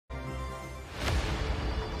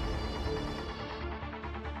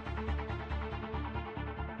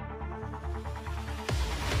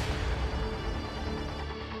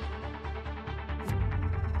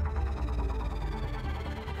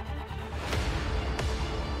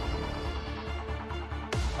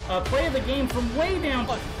play of the game from way down.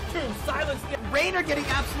 1, 2, silence. Rainer getting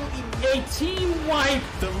absolutely A team wipe.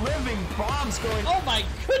 The living bomb's going. Oh my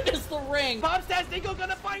goodness, the ring. Bob says Nico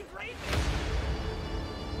gonna find Rainer.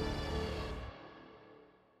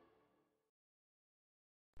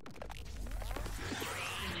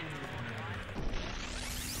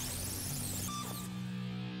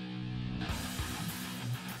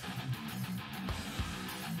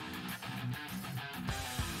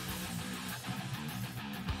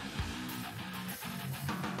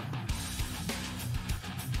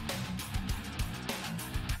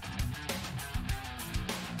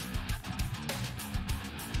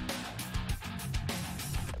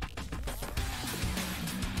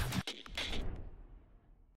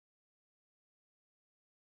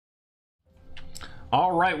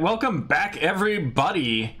 All right, welcome back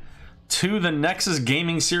everybody to the Nexus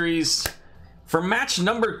Gaming Series. For match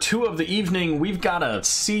number 2 of the evening, we've got a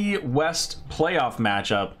C West playoff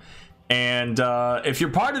matchup. And if you're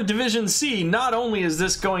part of Division C, not only is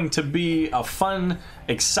this going to be a fun,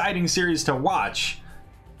 exciting series to watch,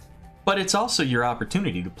 but it's also your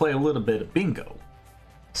opportunity to play a little bit of bingo.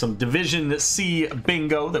 Some Division C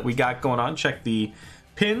bingo that we got going on. Check the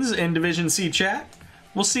pins in Division C chat.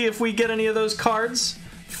 We'll see if we get any of those cards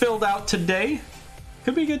filled out today.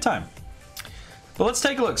 Could be a good time. But let's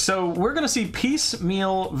take a look. So we're going to see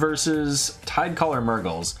Piecemeal versus Tidecaller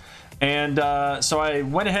Mrgles. And so I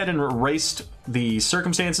went ahead and erased the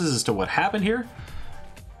circumstances as to what happened here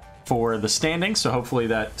for the standing. So hopefully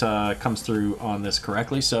that comes through on this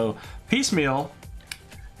correctly. So Piecemeal,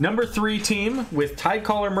 number 3 team with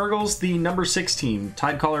Tidecaller Mrgles, the number 6 team.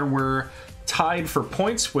 Tidecaller were tied for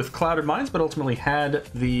points with Clouded Minds, but ultimately had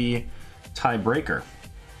the tiebreaker.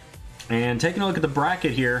 And taking a look at the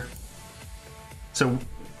bracket here. So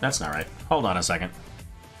that's not right. Hold on a second.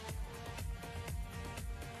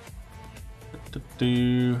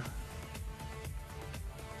 You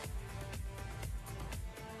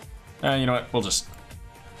know what? We'll just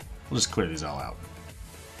clear these all out.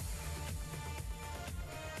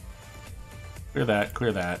 Clear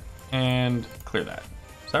that, and clear that.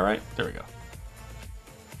 Is that right? There we go.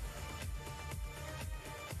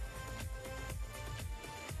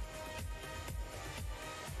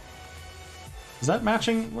 Is that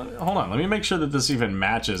matching? Hold on, let me make sure that this even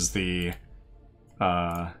matches the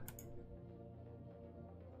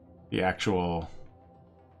actual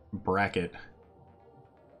bracket.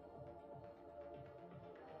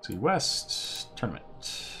 See, West tournament.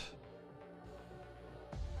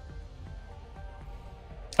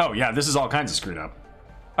 Oh yeah, this is all kinds of screwed up.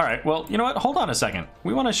 All right, well, you know what? Hold on a second.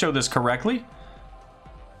 We want to show this correctly.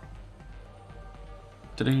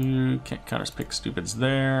 Can't counter pick stupids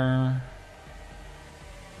there.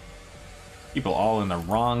 People all in the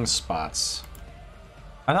wrong spots.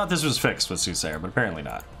 I thought this was fixed with Soothsayer, but apparently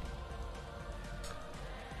not.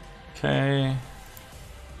 Okay.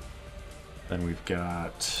 Then we've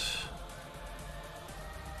got...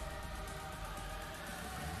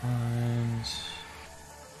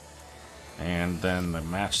 And then the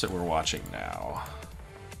match that we're watching now.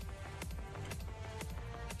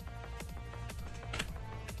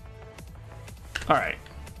 All right.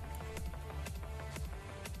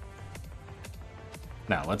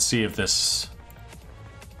 Now, let's see if this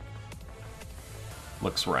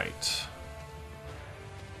looks right.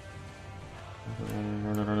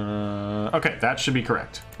 Okay, that should be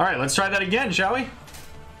correct. All right, let's try that again, shall we?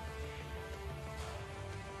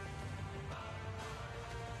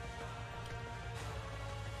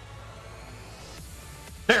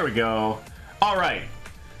 There we go. All right.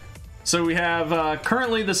 So we have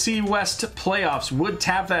currently the C West playoffs. Would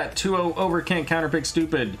tap that 2-0 over can't counterpick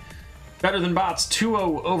stupid. Better than bots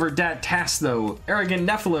 2-0 over Dat Task though. Arrogant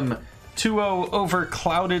Nephilim 2-0 over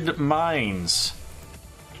Clouded Minds.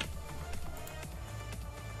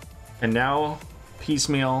 And now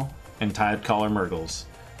Piecemeal and Tidecaller Mrgles.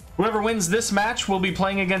 Whoever wins this match will be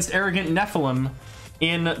playing against Arrogant Nephilim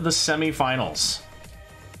in the semifinals.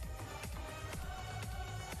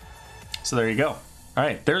 So there you go. All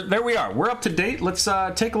right, there we are. We're up to date. Let's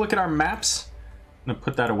take a look at our maps. I'm gonna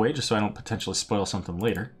put that away just so I don't potentially spoil something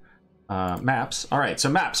later. Maps. All right, so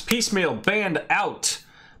maps. Piecemeal banned out.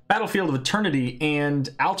 Battlefield of Eternity and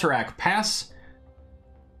Alterac Pass.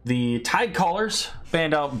 The Tidecallers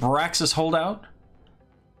banned out Braxis Holdout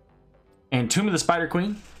and Tomb of the Spider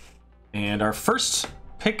Queen. And our first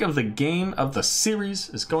pick of the game of the series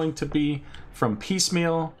is going to be from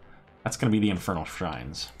Piecemeal. That's going to be the Infernal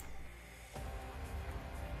Shrines.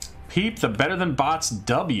 Peep the Better Than Bots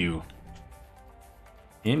W.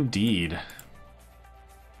 Indeed.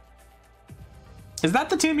 Is that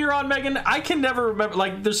the team you're on, Megan? I can never remember.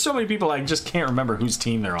 Like, there's so many people I just can't remember whose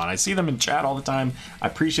team they're on. I see them in chat all the time. I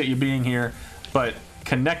appreciate you being here, but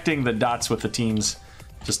connecting the dots with the teams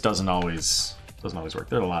just doesn't always work.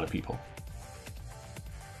 There are a lot of people.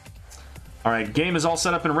 All right, game is all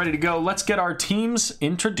set up and ready to go. Let's get our teams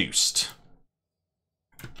introduced.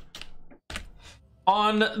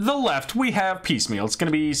 On the left, we have Piecemeal. It's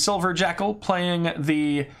going to be Silver Jackal playing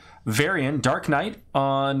the Varian Dark Knight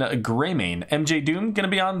on Greymane. MJ Doom going to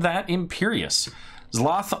be on that Imperious.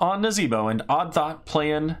 Zloth on Nazebo, and Odd Thought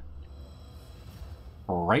playing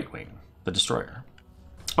Rightwing, the Destroyer.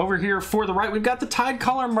 Over here for the right, we've got the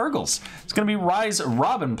Tidecaller Mrgles. It's going to be Rise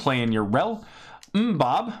Robin playing your Rel.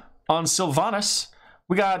 Bob on Sylvanas.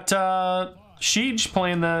 We got Sheej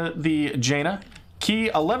playing the Jaina.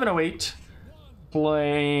 Key 1108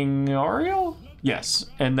 playing Oriel. Yes,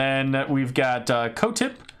 and then we've got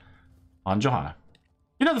Kotip on Johanna.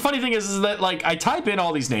 You know, the funny thing is that, like, I type in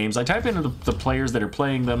all these names. I type in the players that are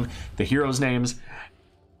playing them, the heroes' names,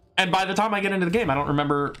 and by the time I get into the game, I don't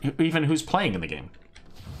remember even who's playing in the game.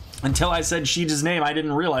 Until I said Sheej's name, I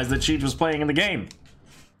didn't realize that Sheej was playing in the game.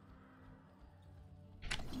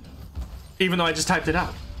 Even though I just typed it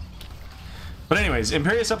out. But anyways,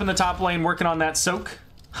 Imperious up in the top lane, working on that soak.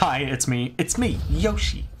 Hi, it's me. It's me,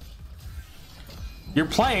 Yoshi. You're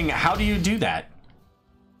playing. How do you do that?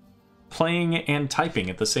 Playing and typing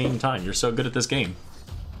at the same time. You're so good at this game.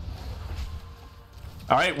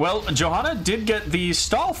 All right, well, Johanna did get the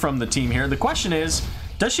stall from the team here. The question is,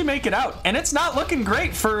 does she make it out? And it's not looking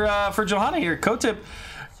great for Johanna here. Kotip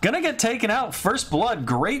gonna get taken out. First blood.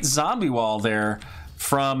 Great zombie wall there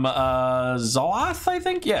from Zloth, I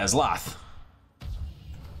think? Yeah, Zloth.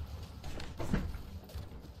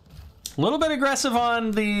 A little bit aggressive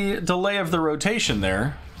on the delay of the rotation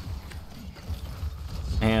there.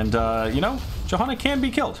 And, you know, Johanna can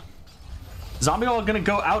be killed. Zombie wall gonna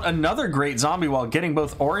go out. Another great zombie wall, getting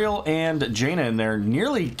both Oriel and Jaina in there,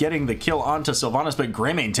 nearly getting the kill onto Sylvanas, but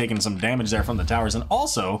Greymane taking some damage there from the towers, and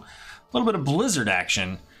also a little bit of blizzard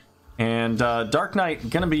action. And Dark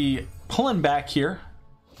Knight gonna be pulling back here.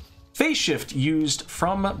 Phase shift used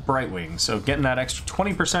from Brightwing, so getting that extra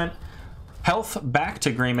 20% health back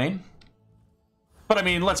to Greymane. But I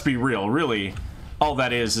mean, let's be real, really, all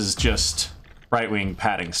that is just Brightwing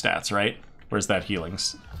padding stats, right? Where's that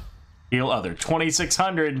healings? Heal other,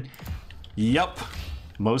 2,600. Yup.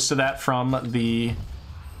 Most of that from the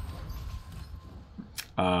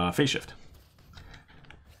phase shift.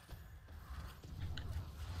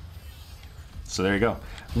 So there you go.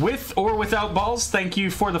 With or without balls, thank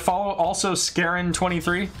you for the follow. Also,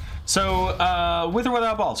 Scarin23. So, with or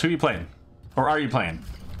without balls, who are you playing? Or are you playing?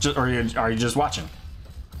 Or are you just watching?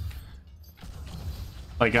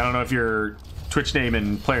 Like, I don't know if your Twitch name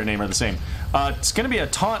and player name are the same. It's going to be a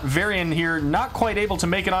taunt Varian here, not quite able to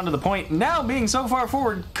make it onto the point. Now being so far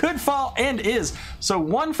forward, could fall and is. So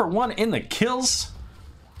 1 for 1 in the kills.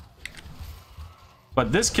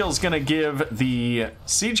 But this kill's going to give the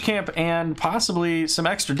siege camp and possibly some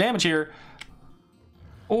extra damage here.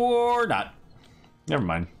 Or not. Never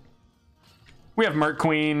mind. We have Merc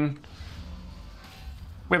Queen.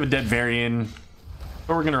 We have a dead Varian.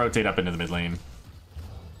 But we're going to rotate up into the mid lane.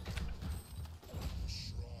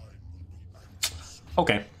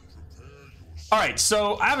 Okay. All right,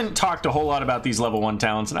 so I haven't talked a whole lot about these level 1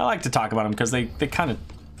 talents, and I like to talk about them because they kind of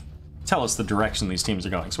tell us the direction these teams are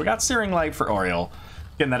going. So we got Searing Light for Oriel,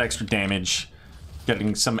 getting that extra damage,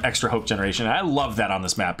 getting some extra hope generation. And I love that on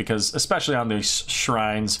this map because, especially on these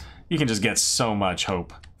shrines, you can just get so much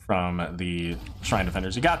hope from the shrine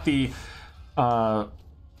defenders. You got the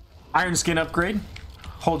Iron Skin upgrade.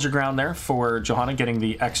 Hold your ground there for Johanna, getting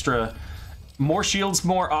the extra, more shields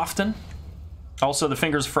more often. Also, the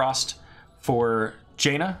Fingers Frost for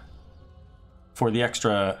Jaina for the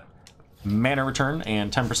extra mana return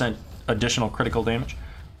and 10% additional critical damage.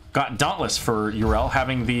 Got Dauntless for Urel,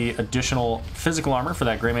 having the additional physical armor for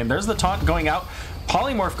that Greymane. There's the taunt going out.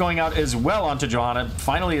 Polymorph going out as well onto Johanna.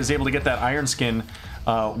 Finally is able to get that Iron Skin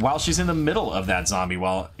while she's in the middle of that zombie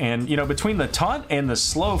wall. And, you know, between the taunt and the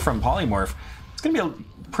slow from Polymorph, it's going to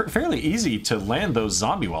be fairly easy to land those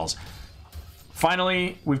zombie walls.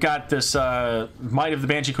 Finally, we've got this Might of the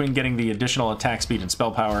Banshee Queen getting the additional attack speed and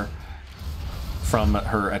spell power from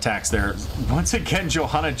her attacks there. Once again,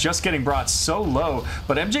 Johanna just getting brought so low,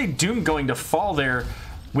 but MJ Doom going to fall there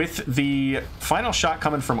with the final shot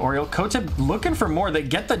coming from Oriel. Kotip looking for more. They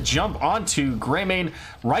get the jump onto Greymane.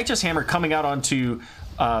 Righteous Hammer coming out onto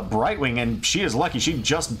Brightwing, and she is lucky. She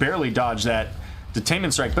just barely dodged that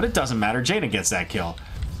Detainment Strike, but it doesn't matter. Jaina gets that kill.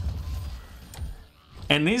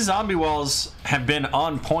 And these zombie walls have been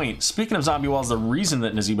on point. Speaking of zombie walls, the reason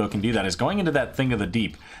that Nazeebo can do that is going into that Thing of the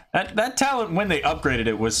Deep. That talent, when they upgraded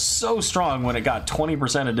it, was so strong when it got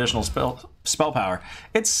 20% additional spell power.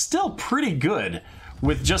 It's still pretty good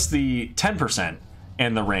with just the 10%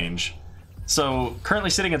 and the range. So currently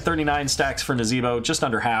sitting at 39 stacks for Nazeebo, just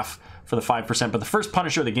under half for the 5%. But the first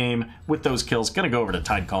Punisher of the game with those kills going to go over to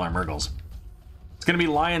Tidecaller Mrgles. It's going to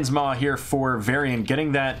be Lion's Maw here for Varian,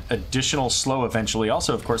 getting that additional slow eventually.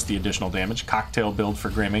 Also, of course, the additional damage. Cocktail build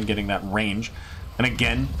for Grayman, getting that range. And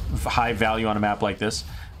again, high value on a map like this.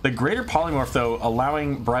 The Greater Polymorph, though,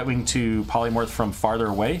 allowing Brightwing to polymorph from farther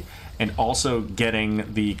away, and also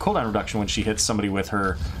getting the cooldown reduction when she hits somebody with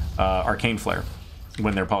her Arcane Flare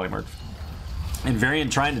when they're polymorphed. And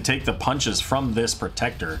Varian trying to take the punches from this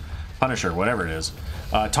Protector, Punisher, whatever it is.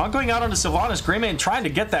 Taunt going out onto Sylvanas. Grayman trying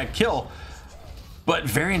to get that kill. But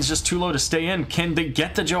Varian's just too low to stay in. Can they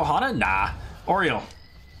get the Johanna? Nah. Oriel.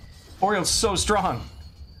 Oriel's so strong.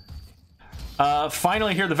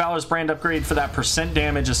 Finally here, the Valor's Brand upgrade for that percent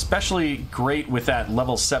damage, especially great with that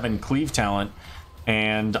level 7 cleave talent.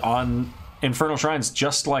 And on Infernal Shrines,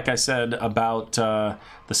 just like I said about the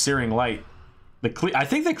Searing Light, I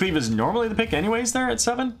think the cleave is normally the pick anyways there at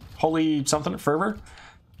 7. Holy something, Fervor.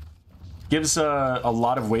 Gives a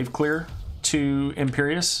lot of wave clear to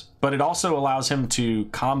Imperius, but it also allows him to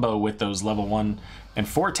combo with those level 1 and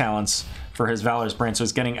 4 talents for his Valor's Brand, so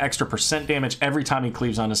he's getting extra percent damage every time he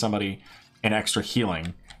cleaves onto somebody and extra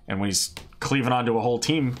healing. And when he's cleaving onto a whole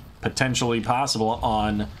team, potentially possible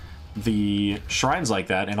on the shrines like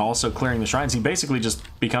that, and also clearing the shrines, he basically just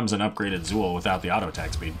becomes an upgraded Zool without the auto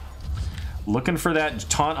attack speed. Looking for that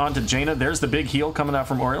taunt onto Jaina. There's the big heal coming out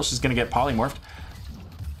from Oriel. She's going to get polymorphed,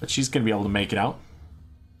 but she's going to be able to make it out.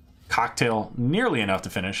 Cocktail nearly enough to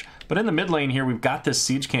finish, but in the mid lane here we've got this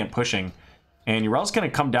siege camp pushing, and Urel's going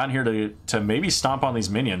to come down here to maybe stomp on these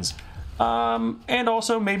minions, and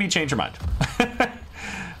also maybe change her mind.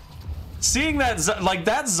 Seeing that, like,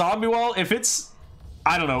 that zombie wall, if it's,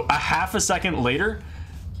 I don't know, a half a second later,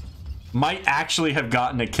 might actually have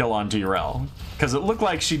gotten a kill onto Urel, because it looked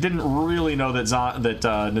like she didn't really know that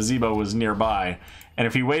Nazeebo was nearby, and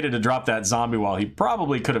if he waited to drop that zombie wall, he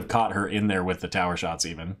probably could have caught her in there with the tower shots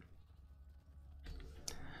even.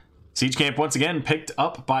 Siege Camp once again picked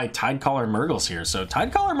up by Tidecaller Mrgles here. So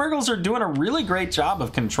Tidecaller Mrgles are doing a really great job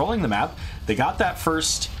of controlling the map. They got that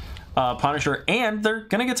first Punisher, and they're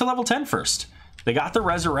going to get to level 10 first. They got the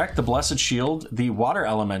Resurrect, the Blessed Shield, the Water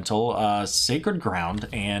Elemental, Sacred Ground,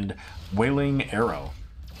 and Wailing Arrow.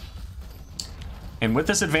 And with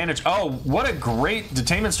this advantage, oh, what a great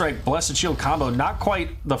Detainment Strike Blessed Shield combo. Not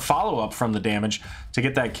quite the follow-up from the damage to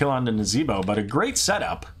get that kill onto Nazeebo, but a great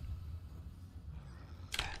setup.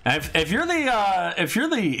 And if you're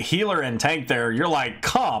the healer and tank there, you're like,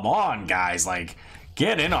 come on, guys, like,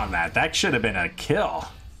 get in on that. That should have been a kill.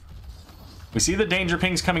 We see the danger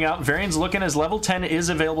pings coming out. Varian's looking as level 10 is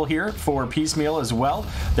available here for Piecemeal as well.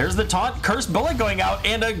 There's the taunt, Cursed Bullet going out,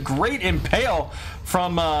 and a great impale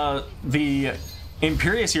from the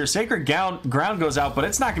Imperius here. Sacred Ground goes out, but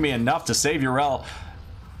it's not going to be enough to save Urel.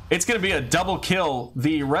 It's going to be a double kill.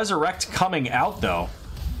 The Resurrect coming out, though,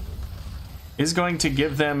 is going to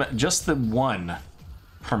give them just the one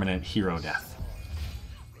permanent hero death.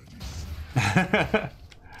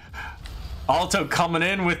 Alto coming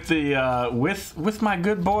in with the with my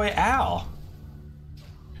good boy Al,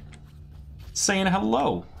 saying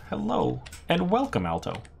hello, and welcome,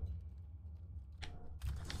 Alto.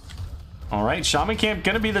 All right, Shaman Camp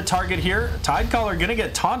gonna be the target here. Tidecaller gonna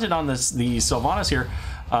get taunted on the Sylvanas here,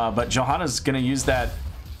 but Johanna's gonna use that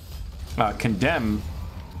Condemn,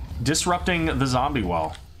 disrupting the zombie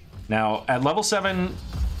wall. Now at level 7,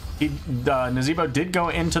 Nazeebo did go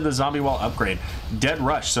into the zombie wall upgrade, Dead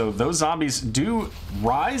Rush, so those zombies do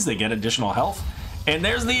rise, they get additional health, and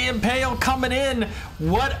there's the Impale coming in.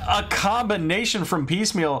 What a combination from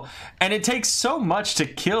Piecemeal, and it takes so much to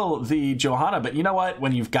kill the Johanna, but you know what,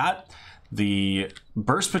 when you've got the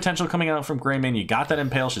burst potential coming out from Grayman, you got that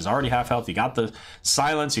Impale, she's already half health, you got the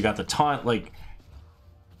silence, you got the taunt, like,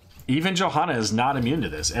 even Johanna is not immune to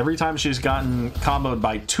this. Every time she's gotten comboed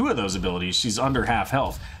by 2 of those abilities, she's under half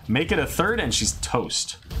health. Make it a 3rd and she's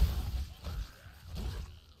toast.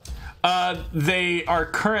 They are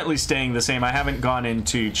currently staying the same. I haven't gone in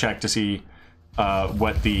to check to see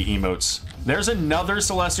what the emotes. There's another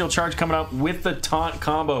Celestial Charge coming up with the taunt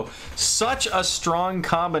combo. Such a strong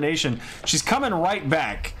combination. She's coming right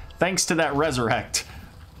back thanks to that Resurrect.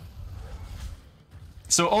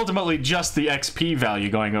 So ultimately just the XP value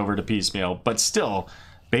going over to Piecemeal, but still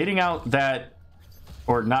baiting out that,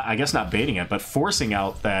 or not, I guess not baiting it, but forcing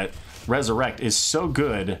out that Resurrect is so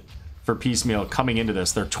good for Piecemeal coming into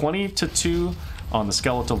this. They're 20-2 on the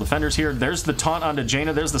skeletal defenders here. There's the taunt onto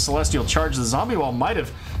Jaina. There's the celestial charge. The zombie wall might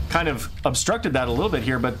have kind of obstructed that a little bit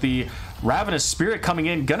here, but the ravenous spirit coming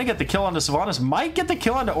in, gonna get the kill onto Sylvanas, might get the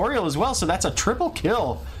kill onto Oriel as well, so that's a triple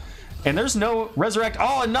kill. And there's no resurrect.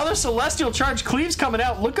 Oh, another celestial charge. Cleave's coming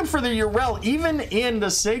out looking for the Urel, even in the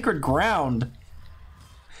sacred ground.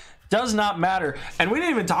 Does not matter. And we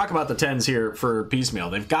didn't even talk about the 10s here for Piecemeal.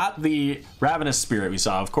 They've got the ravenous spirit we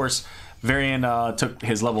saw. Of course, Varian took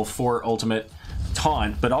his level 4 ultimate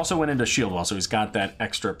taunt, but also went into shield wall, so he's got that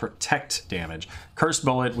extra protect damage. Cursed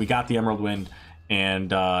bullet, we got the Emerald Wind,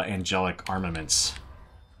 and angelic armaments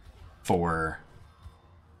for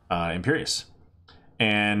Imperius.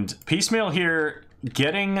 And Piecemeal here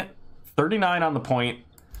getting 39 on the point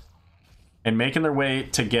and making their way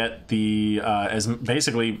to get the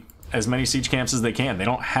basically as many siege camps as they can. They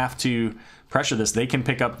don't have to pressure this. They can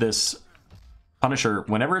pick up this Punisher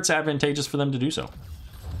whenever it's advantageous for them to do so.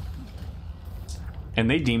 And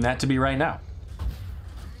they deem that to be right now.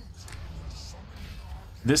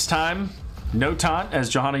 This time, no taunt as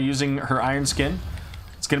Johanna using her Iron Skin.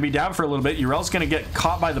 It's going to be down for a little bit. Urel's going to get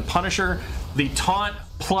caught by the Punisher. The taunt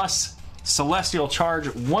plus celestial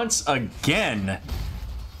charge once again.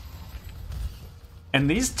 And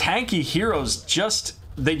these tanky heroes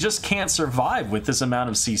they just can't survive with this amount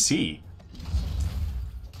of CC.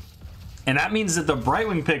 And that means that the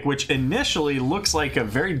Brightwing pick, which initially looks like a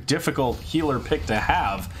very difficult healer pick to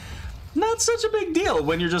have, not such a big deal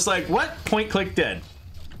when you're just like, what? Point click dead.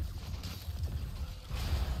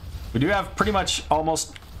 We do have pretty much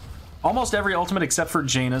almost every ultimate except for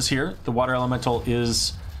Jaina's here. The Water Elemental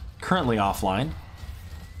is currently offline.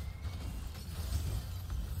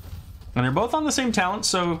 And they're both on the same talent,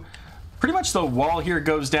 so pretty much the wall here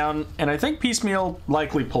goes down, and I think Piecemeal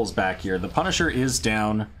likely pulls back here. The Punisher is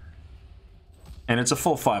down, and it's a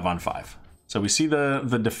full 5-on-5. So we see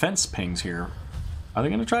the defense pings here. Are they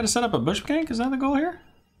going to try to set up a bush gank? Is that the goal here?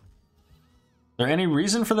 Is there any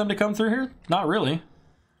reason for them to come through here? Not really.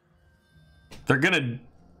 They're going to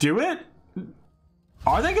do it?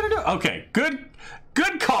 Are they going to do it? Okay, good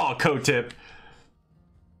call, Kotip.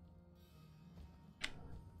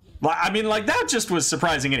 I mean, like, that just was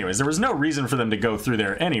surprising anyways. There was no reason for them to go through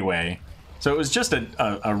there anyway. So it was just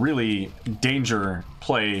a really danger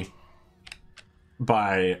play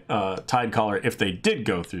by Tidecaller if they did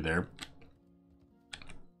go through there.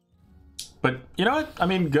 But you know what? I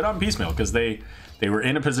mean, good on Piecemeal, because they were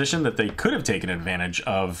in a position that they could have taken advantage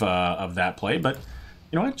of that play. But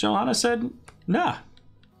you know what? Johanna said, nah.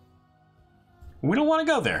 We don't want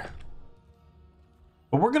to go there.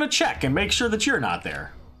 But we're going to check and make sure that you're not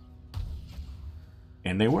there.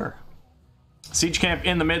 And they were. Siege camp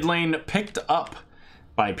in the mid lane picked up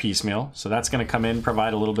by Piecemeal. So that's going to come in,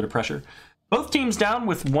 provide a little bit of pressure. Both teams down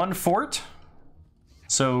with 1 fort.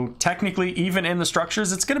 So technically, even in the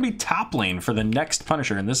structures, it's going to be top lane for the next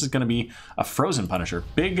Punisher. And this is going to be a frozen Punisher.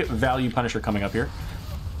 Big value Punisher coming up here.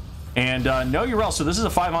 And no Urel. So this is a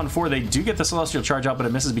 5-on-4. They do get the Celestial Charge out, but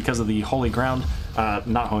it misses because of the Holy Ground.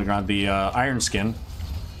 Not Holy Ground, the Iron Skin.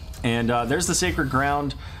 And there's the Sacred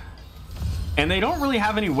Ground. And they don't really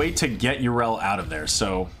have any way to get Urel out of there,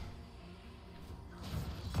 so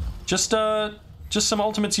just some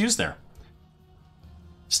ultimates used there.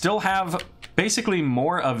 Still have basically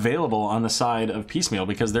more available on the side of Piecemeal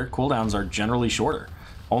because their cooldowns are generally shorter.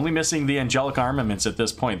 Only missing the angelic armaments at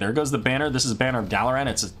this point. There goes the banner. This is Banner of Dalaran.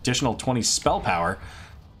 It's additional 20 spell power.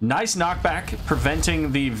 Nice knockback,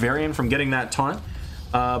 preventing the Varian from getting that taunt.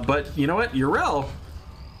 But you know what? Urel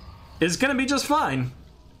is going to be just fine.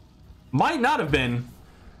 Might not have been,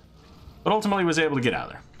 but ultimately was able to get out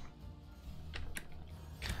of there.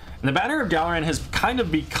 And the Banner of Dalaran has kind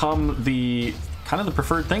of become the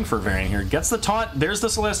preferred thing for Varian here. Gets the taunt, there's the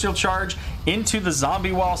Celestial Charge into the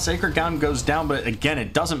zombie wall. Sacred Gown goes down, but again,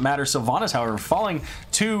 it doesn't matter. Sylvanas, however, falling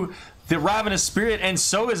to the Ravenous Spirit, and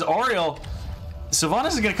so is Oriel. Sylvanas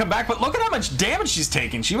is going to come back, but look at how much damage she's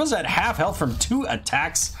taken. She was at half health from 2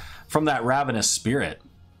 attacks from that Ravenous Spirit.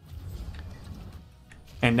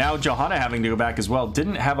 And now Johanna having to go back as well.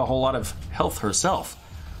 Didn't have a whole lot of health herself.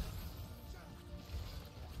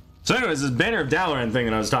 So anyways, this Banner of Dalaran thing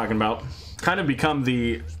that I was talking about kind of become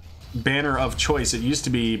the banner of choice. It used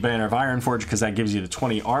to be Banner of Ironforge because that gives you the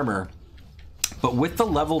 20 armor. But with the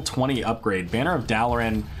level 20 upgrade, Banner of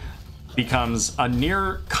Dalaran becomes a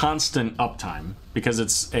near constant uptime because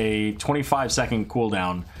it's a 25-second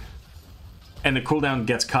cooldown. And the cooldown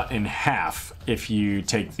gets cut in half if you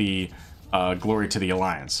take the Glory to the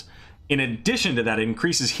Alliance. In addition to that, it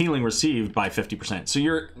increases healing received by 50%. So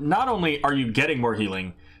you're not only are you getting more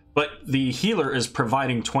healing, but the healer is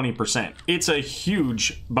providing 20%. It's a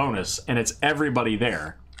huge bonus, and it's everybody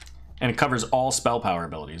there. And it covers all spell power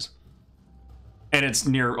abilities. And it's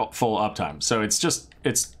near full uptime. So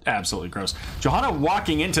it's absolutely gross. Johanna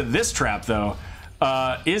walking into this trap, though,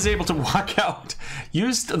 is able to walk out.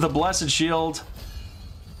 Used the Blessed Shield.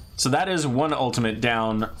 So that is one ultimate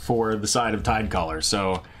down for the side of Tidecaller.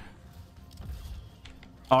 So,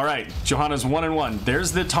 all right, Johanna's 1-1.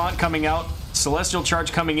 There's the taunt coming out. Celestial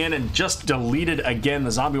Charge coming in and just deleted again.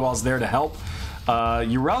 The zombie wall's there to help.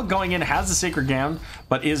 Yrel going in has the Sacred Gown,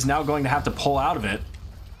 but is now going to have to pull out of it.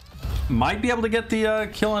 Might be able to get the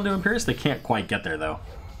kill onto Imperius. They can't quite get there, though.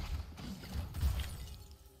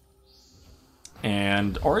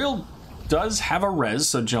 And Oriel does have a res,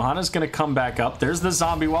 so Johanna's going to come back up. There's the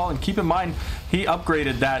zombie wall, and keep in mind, he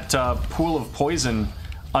upgraded that pool of poison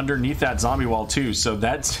underneath that zombie wall, too, so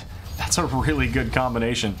that's a really good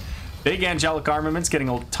combination. Big Angelic Armaments getting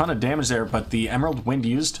a ton of damage there, but the Emerald Wind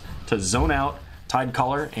used to zone out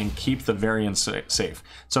Tidecaller and keep the Varian safe.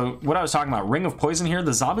 So what I was talking about, Ring of Poison here,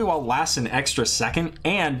 the zombie wall lasts an extra second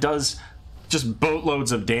and does just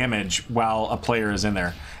boatloads of damage while a player is in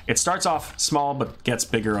there. It starts off small but gets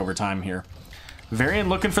bigger over time here. Varian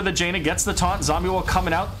looking for the Jaina, gets the taunt, zombie wall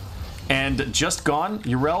coming out and just gone.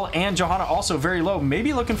 Yrel and Johanna also very low,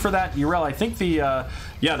 maybe looking for that Yrel. I think the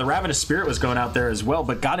Ravenous Spirit was going out there as well,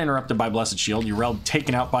 but got interrupted by Blessed Shield. Yrel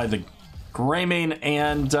taken out by the Greymane,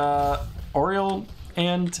 and Oriel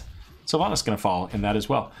and Sylvanas gonna fall in that as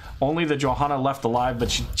well. Only the Johanna left alive,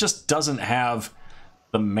 but she just doesn't have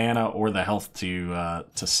the mana or the health to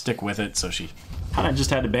stick with it, so she kind of just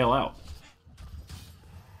had to bail out.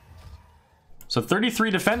 So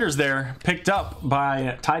 33 defenders there picked up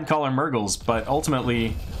by Tidecaller Mrgles, but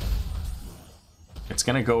ultimately it's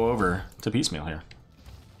gonna go over to Piecemeal here.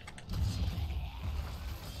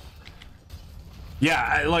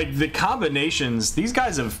 Yeah, like the combinations, these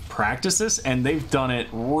guys have practiced this and they've done it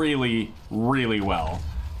really, really well.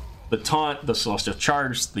 The taunt, the Celestial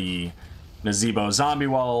Charge, the Nazebo Zombie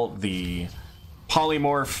Wall, the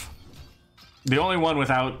Polymorph. The only one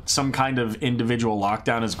without some kind of individual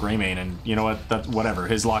lockdown is Greymane, and you know what? That's whatever.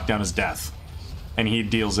 His lockdown is death, and he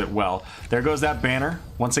deals it well. There goes that banner.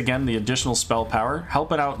 Once again, the additional spell power,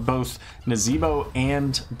 helping out both Nazebo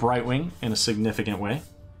and Brightwing in a significant way.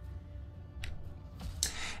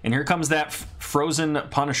 And here comes that Frozen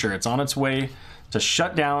Punisher. It's on its way to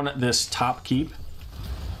shut down this top keep.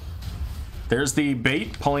 There's the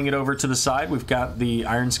bait, pulling it over to the side. We've got the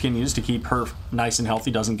Iron Skin used to keep her nice and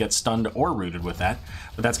healthy, doesn't get stunned or rooted with that.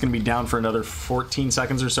 But that's going to be down for another 14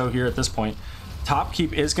 seconds or so here at this point. Top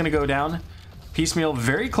keep is going to go down. Piecemeal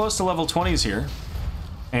very close to level 20s here.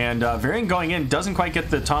 And Varian going in, doesn't quite get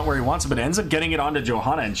the taunt where he wants it, but ends up getting it onto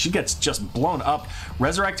Johanna, and she gets just blown up.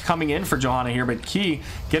 Resurrect coming in for Johanna here, but Key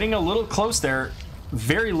getting a little close there.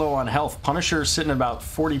 Very low on health. Punisher sitting about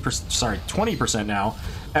 20% now.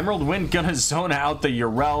 Emerald Wind gonna zone out the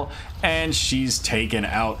Yrel, and she's taken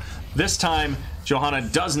out. This time, Johanna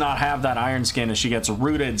does not have that Iron Skin as she gets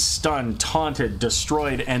rooted, stunned, taunted,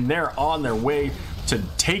 destroyed, and they're on their way to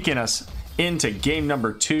taking us into game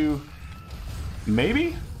number 2.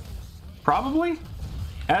 Maybe? Probably?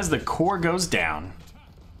 As the core goes down.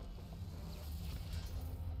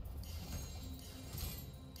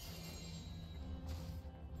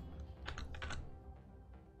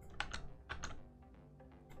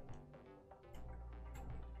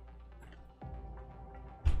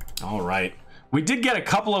 All right. We did get a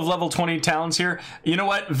couple of level 20 talents here. You know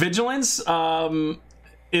what? Vigilance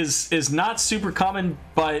is not super common,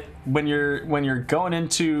 but when you're going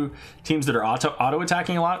into teams that are auto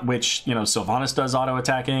attacking a lot, which, you know, Sylvanas does auto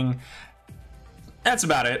attacking, that's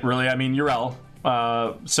about it, really. I mean, Yrel.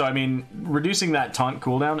 So I mean, reducing that taunt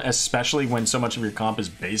cooldown, especially when so much of your comp is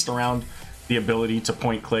based around the ability to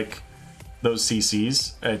point click those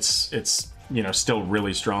CCs, it's you know, still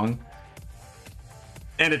really strong.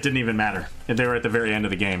 And it didn't even matter. They were at the very end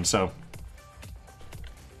of the game, so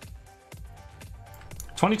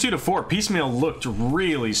 22-4. Piecemeal looked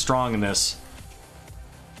really strong in this.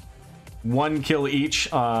 1 kill each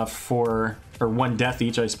or 1 death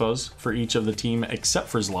each, I suppose, for each of the team, except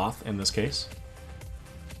for Zloth in this case.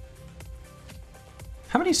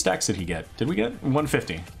 How many stacks did he get? Did we get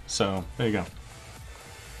 150? So there you go.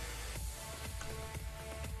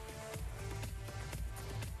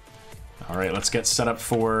 All right, let's get set up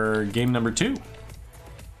for game number 2.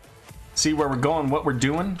 See where we're going, what we're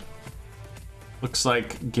doing. Looks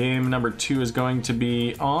like game number 2 is going to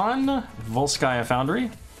be on Volskaya Foundry.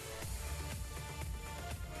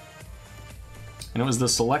 And it was the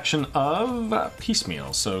selection of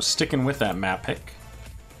Piecemeal, so sticking with that map pick.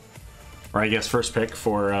 Or I guess first pick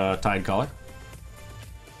for Tidecaller.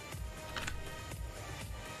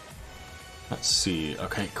 Let's see.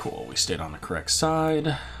 Okay, cool. We stayed on the correct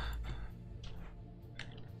side.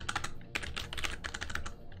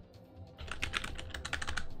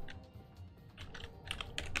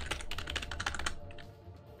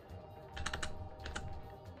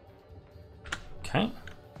 Okay.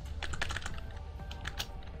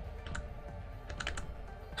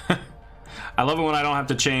 I love it when I don't have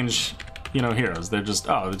to change, you know, heroes. They're just,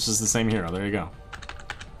 oh, it's just the same hero. There you go.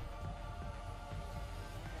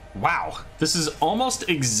 Wow. This is almost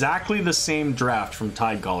exactly the same draft from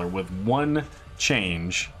Tidecaller with one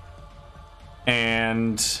change.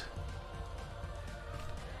 And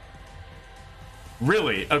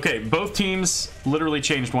really, okay, both teams literally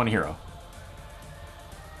changed one hero.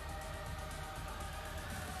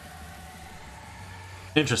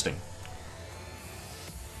 Interesting.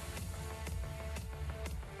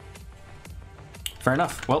 Fair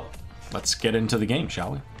enough. Well, let's get into the game,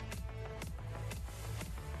 shall we?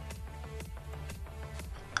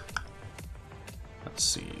 Let's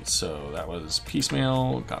see. So that was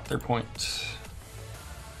Piecemeal, got their point.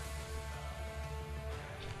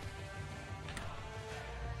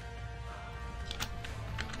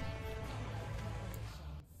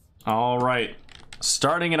 All right.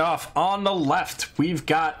 Starting it off on the left, we've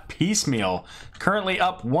got Piecemeal, currently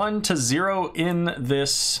up 1-0 in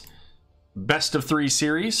this best of 3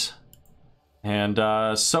 series. And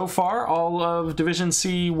so far, all of Division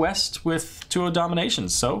C West with 2-0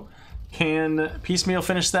 dominations. So, can Piecemeal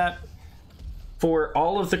finish that for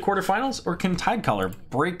all of the quarterfinals, or can Tidecaller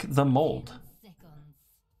break the mold?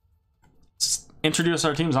 Introduce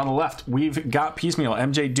our teams on the left. We've got Piecemeal,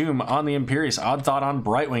 MJ Doom on the Imperius, Odd Thought on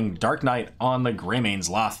Brightwing, Dark Knight on the Greymanes,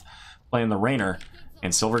 Loth playing the Rainer,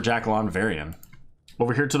 and Silver Jackal on Varian.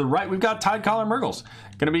 Over here to the right, we've got Tidecaller Mrgles.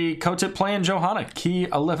 Gonna be Kotip playing Johanna, Key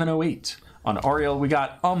 1108. On Oriel, we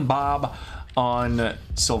got Bob on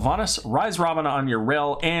Sylvanas, Rise Robin on your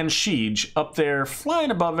Rail, and Sheej up there flying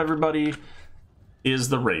above everybody is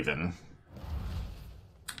the Raven.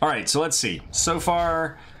 All right, so let's see. So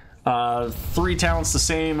far, 3 talents the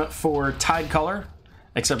same for Tidecaller,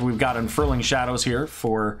 except we've got Unfurling Shadows here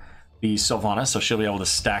for the Sylvanas, so she'll be able to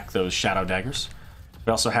stack those Shadow Daggers.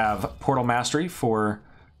 We also have Portal Mastery for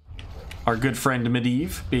our good friend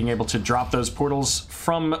Medivh, being able to drop those portals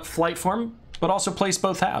from flight form, but also place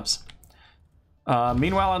both halves.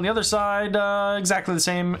 Meanwhile, on the other side, exactly the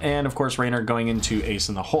same, and of course Rainer going into Ace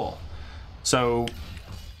in the Hole. So,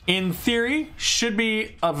 in theory, should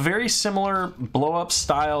be a very similar blow-up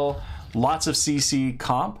style, lots of CC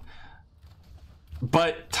comp,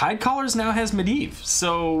 but Tidecallers now has Medivh,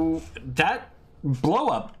 so that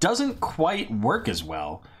blow-up doesn't quite work as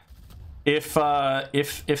well if the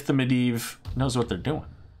Medivh knows what they're doing.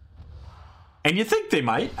 And you think they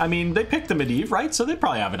might. I mean, they picked the Medivh, right? So they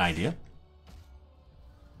probably have an idea.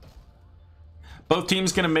 Both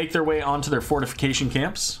teams going to make their way onto their fortification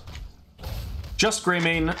camps. Just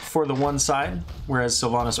Greymane for the one side, whereas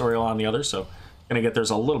Sylvanas Oriel on the other, so going to get theirs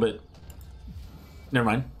a little bit... Never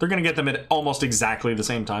mind. They're going to get them at almost exactly the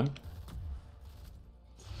same time.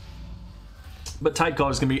 But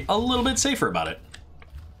Tidecaller is going to be a little bit safer about it.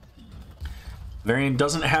 Varian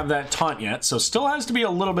doesn't have that taunt yet, so still has to be a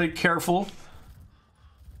little bit careful.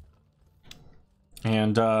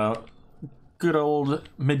 And good old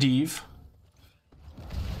Medivh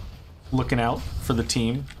looking out for the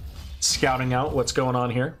team, scouting out what's going on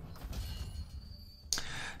here.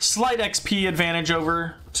 Slight XP advantage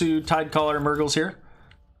over to Tidecaller and Mrgles here.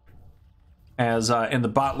 As in the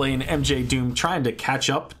bot lane, MJ Doom trying to catch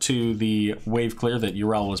up to the wave clear that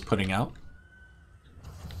Urel was putting out.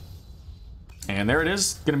 And there it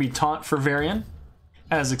is. Going to be taunt for Varian,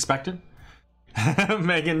 as expected.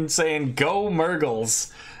 Megan saying, go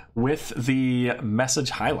Mrgles, with the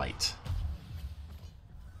message highlight.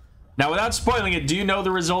 Now, without spoiling it, do you know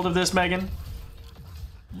the result of this, Megan?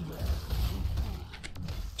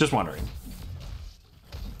 Just wondering.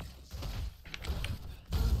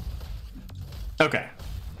 Okay,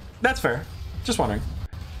 that's fair. Just wondering.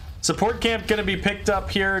 Support camp gonna be picked up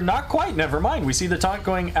here. Not quite, never mind. We see the taunt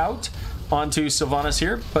going out onto Sylvanas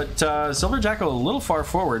here, but Silver Jackal a little far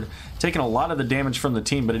forward, taking a lot of the damage from the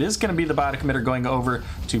team, but it is gonna be the biotic emitter going over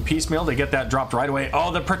to Piecemeal. They get that dropped right away.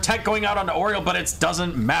 Oh, the protect going out onto Oriel, but it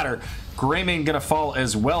doesn't matter. Greymane gonna fall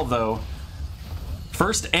as well, though.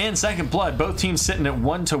 First and second blood, both teams sitting at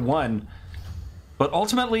 1-1. But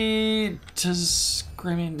ultimately, does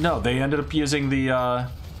Greymane... No, they ended up using the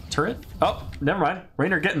turret. Oh, never mind.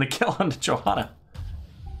 Rainer getting the kill onto Johanna.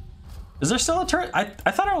 Is there still a turret? I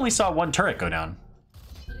thought I only saw one turret go down.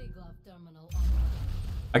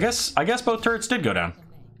 I guess both turrets did go down.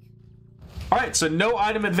 All right, so no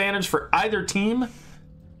item advantage for either team.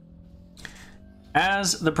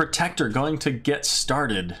 As the Protector going to get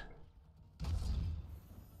started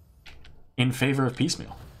in favor of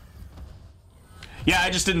Piecemeal. Yeah, I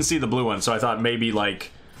just didn't see the blue one, so I thought maybe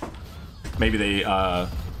they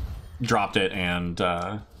dropped it and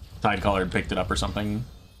Tidecaller picked it up or something.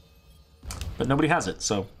 But nobody has it,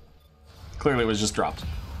 so clearly it was just dropped.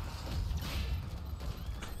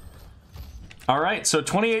 All right, so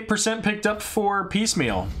 28% picked up for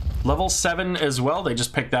Piecemeal. Level 7 as well, they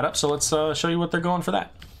just picked that up, so let's show you what they're going for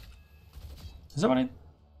that. Is that what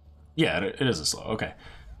Yeah, it is a slow, okay.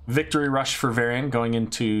 Victory Rush for Varian, going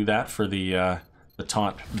into that for the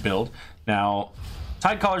taunt build. Now,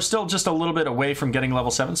 Tidecoller's still just a little bit away from getting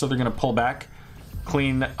level 7, so they're going to pull back,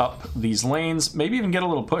 clean up these lanes, maybe even get a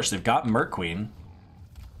little push. They've got Merc Queen.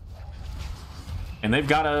 And they've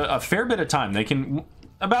got a fair bit of time. They can...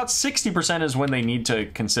 About 60% is when they need to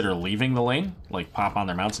consider leaving the lane, like pop on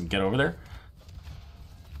their mounts and get over there.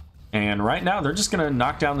 And right now, they're just going to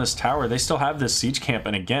knock down this tower. They still have this siege camp,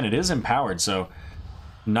 and again, it is empowered, so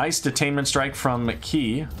nice detainment strike from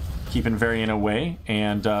Key, keeping Varian away,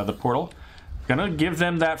 and the portal. Gonna give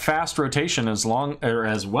them that fast rotation as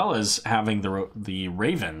well as having the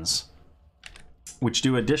Ravens, which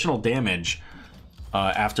do additional damage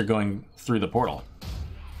after going through the portal.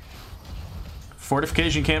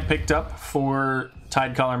 Fortification camp picked up for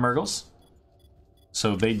Tidecaller Mrgles.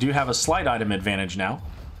 So they do have a slight item advantage now.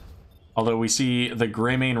 Although we see the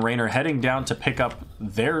Greymane Rainer heading down to pick up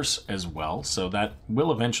theirs as well. So that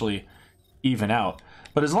will eventually even out.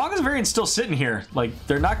 But as long as Varian's still sitting here, like,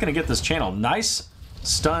 they're not going to get this channel. Nice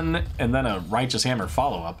stun and then a Righteous Hammer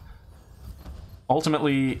follow-up.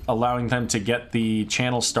 Ultimately allowing them to get the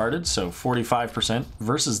channel started. So 45%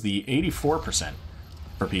 versus the 84%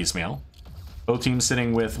 for Piecemeal. Both teams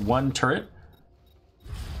sitting with one turret.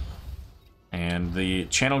 And the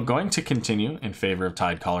channel going to continue in favor of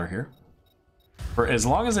Tidecaller here. For as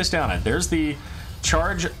long as they stay on it. There's the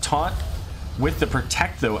charge taunt with the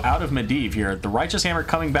Protect, though, out of Medivh here. The Righteous Hammer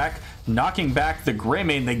coming back, knocking back the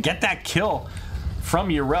Greymane. They get that kill from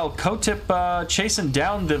Mrgles. Kotip chasing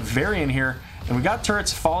down the Varian here. And we got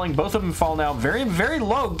turrets falling. Both of them fall now. Varian very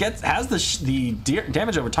low. Has the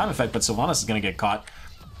damage over time effect, but Sylvanas is going to get caught.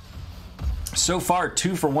 So far,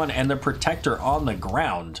 2 for 1, and the Protector on the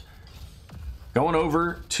ground. Going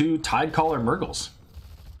over to Tidecaller Mrgles.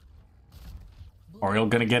 Oriel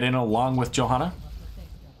going to get in along with Johanna.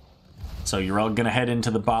 So Yrel going to head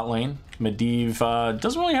into the bot lane. Medivh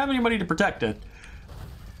doesn't really have anybody to protect it.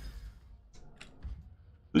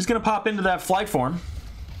 He's going to pop into that flight form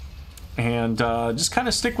and just kind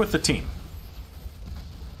of stick with the team.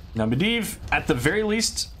 Now Medivh, at the very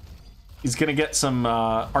least, he's going to get some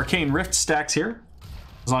Arcane Rift stacks here,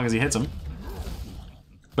 as long as he hits them.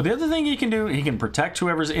 But the other thing he can do, he can protect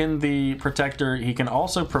whoever's in the Protector. He can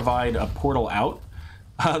also provide a portal out.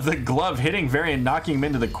 The glove hitting Varian, knocking him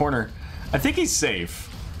into the corner. I think he's safe.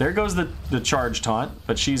 There goes the charge taunt,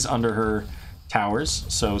 but she's under her towers,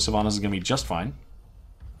 so Sylvanas is going to be just fine.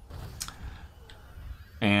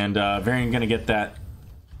 And Varian going to get that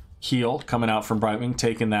heal coming out from Brightwing,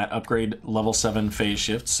 taking that upgrade level 7 phase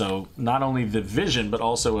shift. So not only the vision, but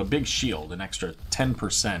also a big shield, an extra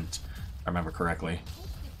 10%, if I remember correctly.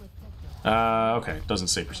 Okay, doesn't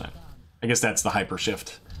say percent. I guess that's the hyper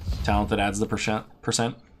shift talent that adds the percent.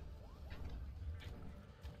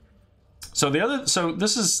 So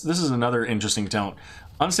this is another interesting talent.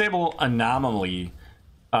 Unstable Anomaly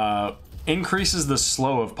increases the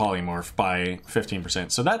slow of Polymorph by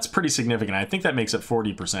 15%. So that's pretty significant. I think that makes it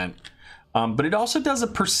 40%. But it also does a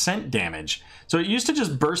percent damage. So it used to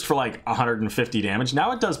just burst for like 150 damage.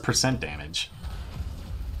 Now it does percent damage.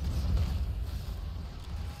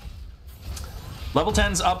 Level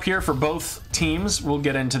 10's up here for both teams. We'll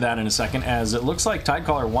get into that in a second, as it looks like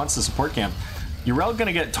Tidecaller wants the support camp. Yrel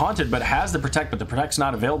gonna get taunted, but has the Protect, but the Protect's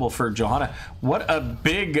not available for Johanna. What a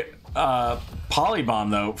big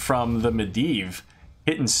polybomb, though, from the Medivh,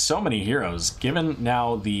 hitting so many heroes, given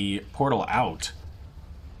now the portal out.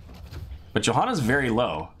 But Johanna's very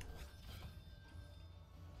low.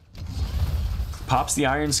 Pops the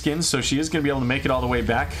Iron Skin, so she is going to be able to make it all the way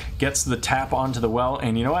back. Gets the tap onto the well,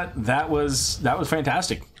 and you know what? That was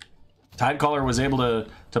fantastic. Tidecaller was able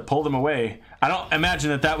to pull them away. I don't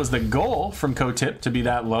imagine that was the goal from Kotip, to be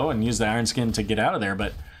that low and use the Iron Skin to get out of there,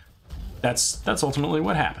 but that's ultimately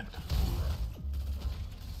what happened.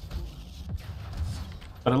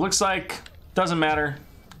 But it looks like doesn't matter.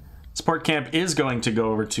 Support camp is going to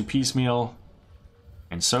go over to Piecemeal,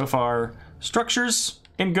 and so far structures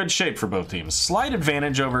in good shape for both teams. Slight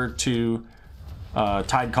advantage over to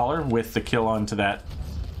Tidecaller with the kill onto that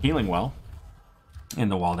healing well in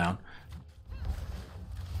the wall down.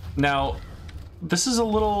 Now, this is a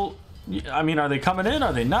little... I mean, are they coming in?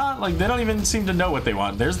 Are they not? Like, they don't even seem to know what they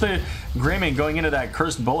want. There's the Greymane going into that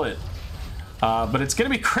cursed bullet. But it's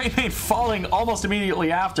going to be Greymane falling almost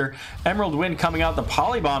immediately after. Emerald Wind coming out, the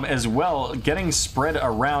Polybomb as well, getting spread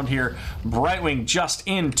around here. Brightwing just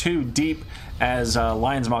in too deep as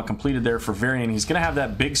Lion's Maw completed there for Varian. He's going to have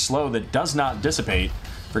that big slow that does not dissipate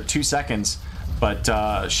for 2 seconds.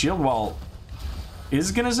 But Shield Wall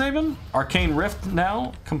is going to save him. Arcane Rift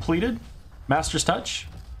now completed. Master's Touch.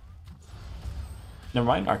 Never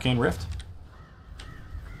mind, Arcane Rift.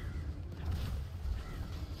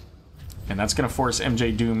 And that's going to force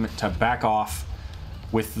MJ Doom to back off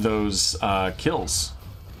with those kills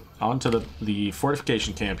onto the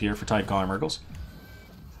fortification camp here for Tidecaller Mrgles.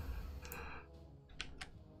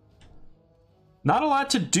 Not a lot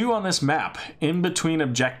to do on this map in between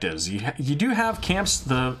objectives. You do have camps.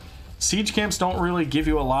 The siege camps don't really give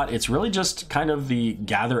you a lot. It's really just kind of the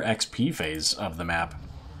gather XP phase of the map.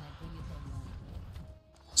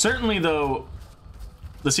 Certainly, though,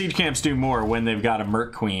 the siege camps do more when they've got a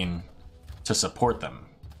Merc Queen to support them.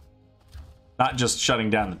 Not just shutting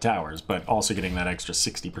down the towers, but also getting that extra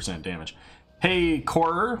 60% damage. Hey,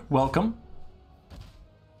 Corer, welcome.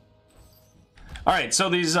 All right, so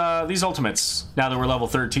these ultimates, now that we're level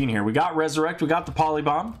 13 here, we got Resurrect, we got the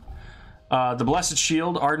Polybomb, the Blessed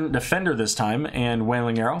Shield, Ardent Defender this time, and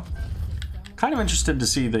Wailing Arrow. Kind of interested to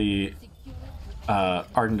see the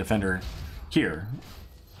Ardent Defender here,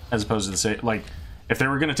 as opposed to the like, if they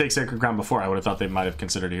were going to take Sacred Ground before, I would have thought they might have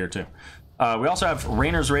considered it here too. We also have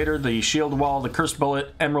Rainer's Raider, the Shield Wall, the Cursed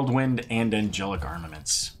Bullet, Emerald Wind, and Angelic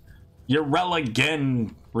Armaments. Yarel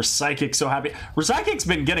again. Recyclic so happy. Recyclic's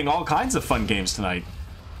been getting all kinds of fun games tonight.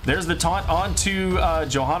 There's the taunt onto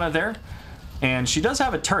Johanna there. And she does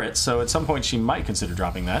have a turret, so at some point she might consider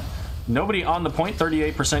dropping that. Nobody on the point,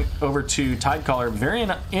 38% over to Tidecaller. Very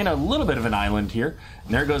in a little bit of an island here.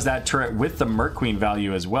 And there goes that turret with the Merc Queen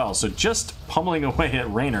value as well. So just pummeling away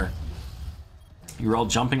at Rainer. You're all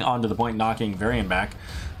jumping onto the point, knocking Varian back.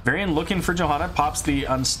 Varian looking for Johanna, pops the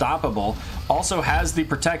Unstoppable. Also has the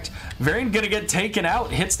Protect. Varian gonna get taken out,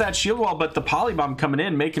 hits that shield wall, but the Polybomb coming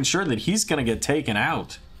in, making sure that he's gonna get taken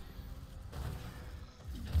out.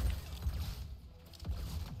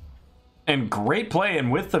 And great play,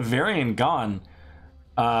 and with the Varian gone,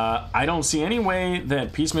 I don't see any way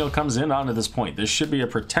that Piecemeal comes in onto this point. This should be a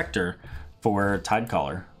protector for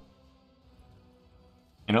Tidecaller.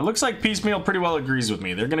 And it looks like Piecemeal pretty well agrees with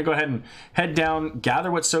me. They're going to go ahead and head down, gather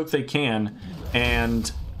what soak they can, and,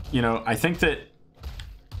 you know, I think that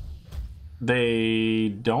they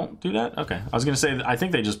don't do that? Okay. I was going to say, I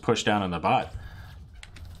think they just push down on the bot.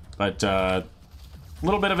 But a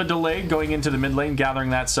little bit of a delay going into the mid lane,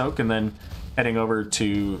 gathering that soak, and then heading over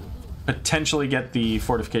to potentially get the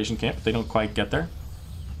fortification camp. They don't quite get there.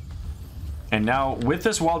 And now, with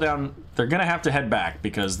this wall down, they're going to have to head back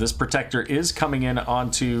because this protector is coming in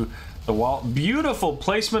onto the wall. Beautiful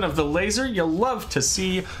placement of the laser. You'll love to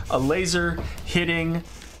see a laser hitting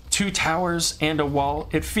 2 towers and a wall.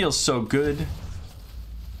 It feels so good.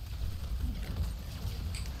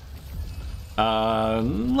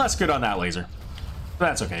 Less good on that laser. But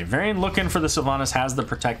that's okay. Varian looking for the Sylvanas, has the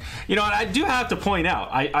Protect. You know, and I do have to point out,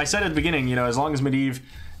 I said at the beginning, you know, as long as Medivh,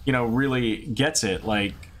 you know, really gets it,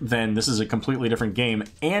 like, then this is a completely different game.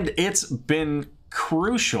 And it's been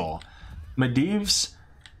crucial. Medivh's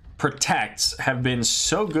Protects have been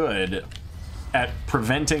so good at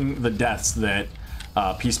preventing the deaths that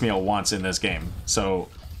Piecemeal wants in this game. So,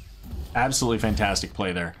 absolutely fantastic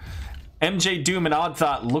play there. MJ Doom and Odd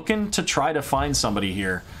Thought looking to try to find somebody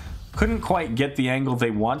here. Couldn't quite get the angle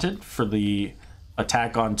they wanted for the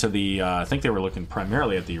attack onto the... I think they were looking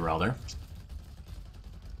primarily at the Yarel there.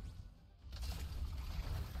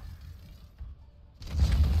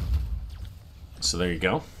 So there you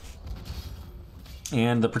go.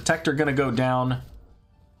 And the Protector gonna go down.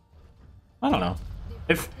 I don't know.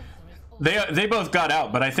 If they both got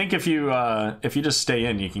out, but I think if you just stay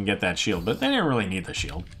in, you can get that shield. But they didn't really need the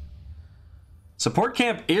shield. Support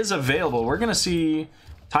camp is available. We're gonna see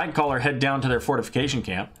Tidecaller head down to their fortification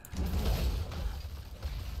camp.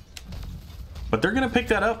 But they're gonna pick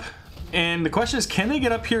that up. And the question is, can they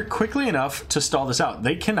get up here quickly enough to stall this out?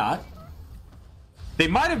 They cannot. They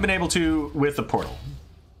might have been able to with the portal.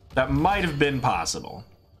 That might have been possible.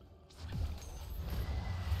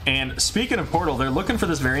 And speaking of portal, they're looking for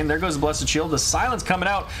this Varian. There goes the Blessed Shield. The silence coming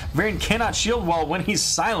out. Varian cannot shield wall when he's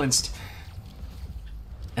silenced.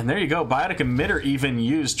 And there you go. Biotic Emitter even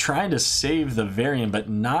used, trying to save the Varian, but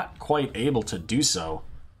not quite able to do so.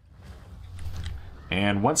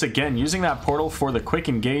 And once again, using that portal for the quick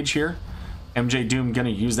engage here. MJ Doom going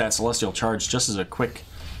to use that Celestial Charge just as a quick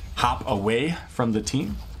hop away from the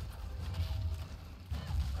team.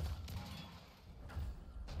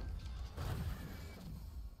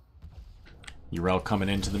 Urel coming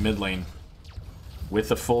into the mid lane with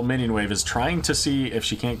the full minion wave, is trying to see if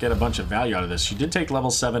she can't get a bunch of value out of this. She did take level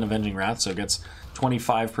 7 Avenging Wrath, so it gets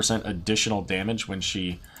 25% additional damage when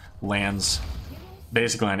she lands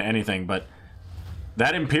basically on anything. But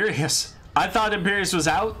that Imperius, I thought Imperius was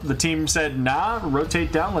out. The team said, nah,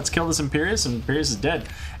 rotate down, let's kill this Imperius, and Imperius is dead.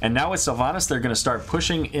 And now with Sylvanas, they're going to start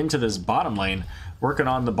pushing into this bottom lane, working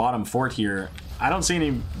on the bottom fort here. I don't see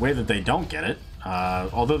any way that they don't get it.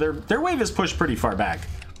 Although their wave is pushed pretty far back.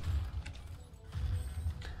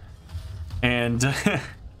 And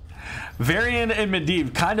Varian and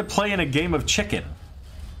Medivh kind of playing a game of chicken.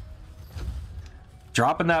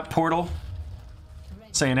 Dropping that portal,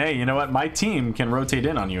 saying, hey, you know what? My team can rotate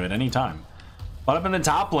in on you at any time. But up in the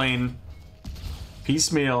top lane,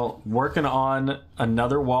 Piecemeal working on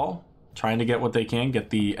another wall, trying to get what they can, get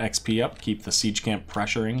the XP up, keep the siege camp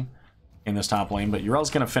pressuring in this top lane. But Urel's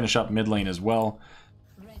going to finish up mid lane as well.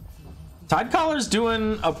 Tidecaller's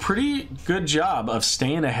doing a pretty good job of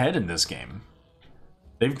staying ahead in this game.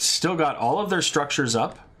 They've still got all of their structures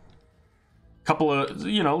up. Couple of,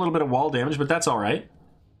 you know, a little bit of wall damage, but that's all right.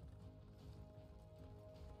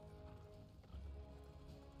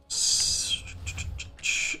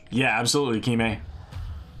 Yeah, absolutely, Kime.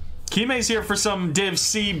 Kime's here for some Div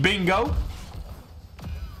C bingo.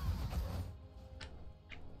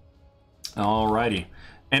 Alrighty.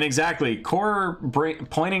 And exactly, Core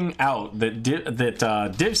pointing out that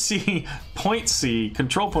Div C, Point C,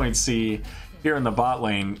 Control Point C here in the bot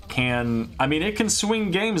lane can, I mean, it can swing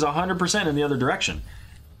games 100% in the other direction.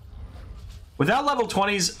 Without level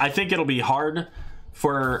 20s, I think it'll be hard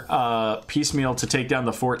for Piecemeal to take down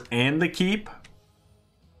the fort and the keep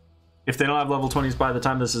if they don't have level 20s by the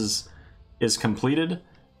time this is completed.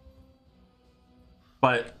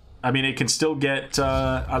 But I mean, it can still get,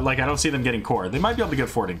 like, I don't see them getting core. They might be able to get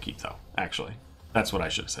fort and keep, though, actually. That's what I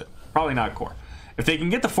should have said. Probably not core. If they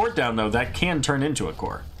can get the fort down, though, that can turn into a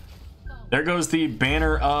core. There goes the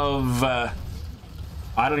banner of, I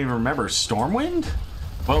don't even remember, Stormwind?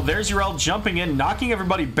 Well, there's Urel jumping in, knocking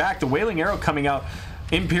everybody back. The Wailing Arrow coming out.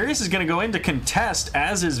 Imperius is going to go in to contest,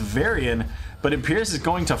 as is Varian. But Imperius is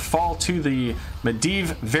going to fall to the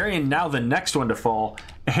Medivh. Varian now the next one to fall.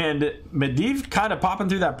 And Medivh kind of popping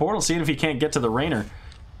through that portal, seeing if he can't get to the Rainer.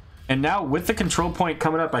 And now with the control point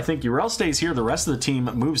coming up, I think Urel stays here. The rest of the team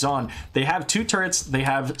moves on. They have 2 turrets. They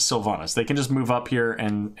have Sylvanas. They can just move up here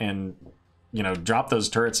and you know, drop those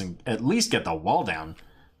turrets and at least get the wall down.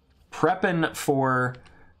 Prepping for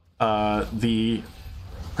the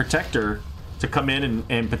Protector to come in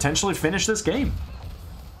and potentially finish this game.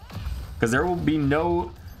 Because there will be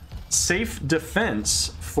no safe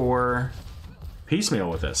defense for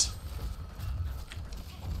Piecemeal with this.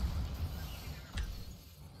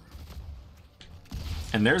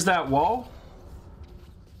 And there's that wall.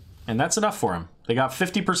 And that's enough for him. They got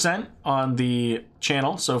 50% on the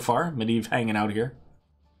channel so far. Medivh hanging out here.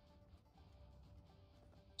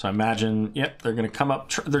 So I imagine, yep, they're going to come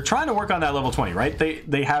up. They're trying to work on that level 20, right?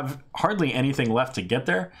 They have hardly anything left to get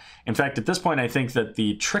there. In fact, at this point, I think that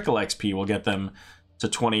the trickle XP will get them to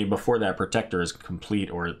 20 before that Protector is complete,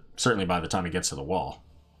 or certainly by the time it gets to the wall.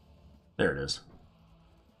 There it is.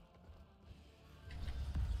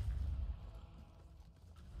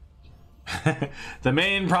 The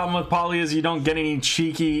main problem with Poly is you don't get any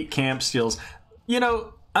cheeky camp steals. You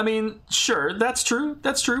know, I mean, sure, that's true,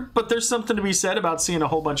 but there's something to be said about seeing a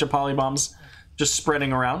whole bunch of polybombs just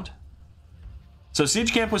spreading around. So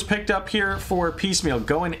Siege Camp was picked up here for Piecemeal,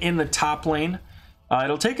 going in the top lane.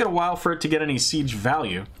 It'll take it a while for it to get any siege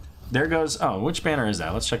value. There goes, oh, which banner is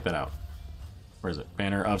that? Let's check that out. Where is it?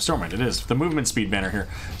 Banner of Stormwind. It is the movement speed banner here.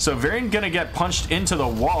 So Varian gonna get punched into the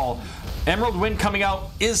wall. Emerald Wind coming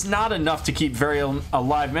out is not enough to keep Varian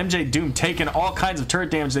alive. MJ Doom taking all kinds of turret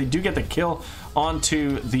damage. They do get the kill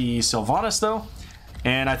onto the Sylvanas though.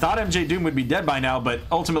 And I thought MJ Doom would be dead by now, but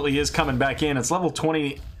ultimately he is coming back in. It's level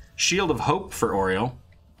 20 Shield of Hope for Oriel.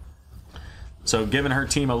 So giving her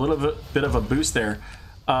team a little bit of a boost there.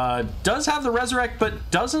 Does have the Resurrect, but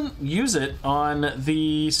doesn't use it on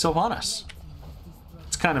the Sylvanas.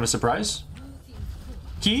 It's kind of a surprise.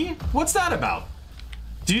 Key? What's that about?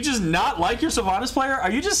 Do you just not like your Sylvanas player?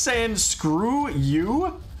 Are you just saying screw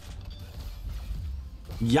you?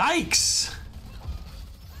 Yikes.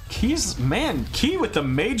 Key's, man, Key with the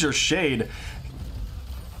major shade.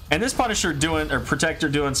 And this Punisher doing, or Protector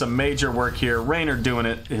doing some major work here. Raynor doing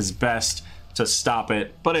it his best to stop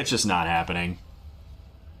it, but it's just not happening.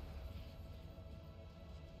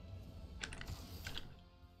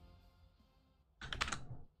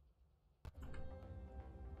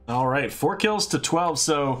 All right, 4 kills to 12.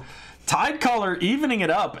 So Tidecaller evening it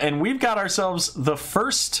up, and we've got ourselves the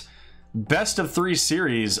first best of 3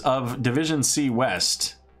 series of Division C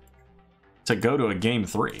West to go to a game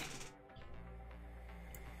 3.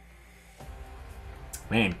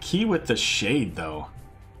 Man, Key with the shade though.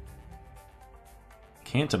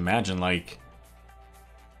 Can't imagine, like,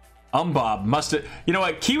 Bob must have, you know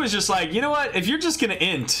what, Key was just like, you know what, if you're just gonna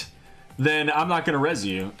int, then I'm not gonna res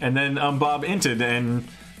you. And then Bob inted, and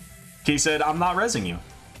Key said, I'm not resing you.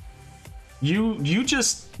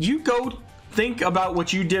 You go think about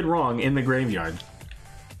what you did wrong in the graveyard.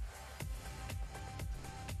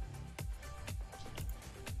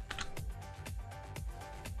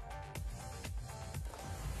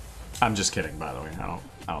 I'm just kidding, by the way. I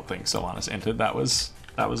don't think Sylvanas inted. That was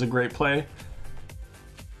a great play.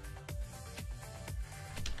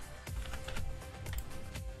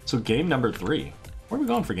 So game number 3. Where are we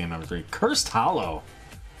going for game number 3? Cursed Hollow.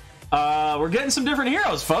 We're getting some different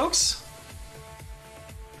heroes, folks.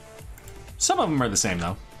 Some of them are the same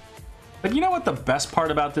though. But you know what the best part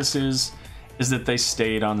about this is that they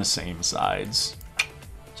stayed on the same sides.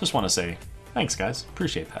 Just want to say thanks, guys.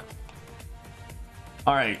 Appreciate that.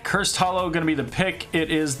 All right, Cursed Hollow gonna be the pick. It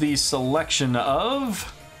is the selection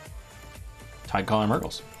of Tidecaller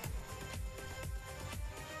Mrgles.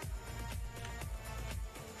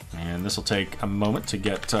 And this will take a moment to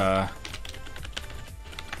get some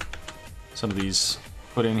of these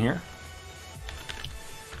put in here.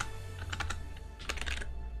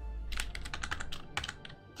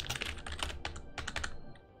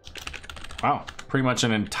 Wow, pretty much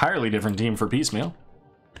an entirely different team for Piecemeal.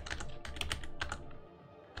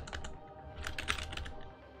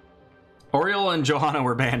 Oriole and Johanna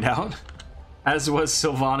were banned out, as was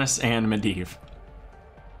Sylvanas and Medivh.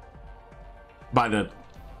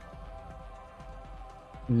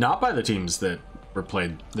 Not by the teams that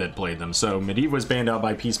played them. So Medivh was banned out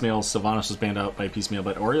by Piecemeal, Sylvanas was banned out by Piecemeal,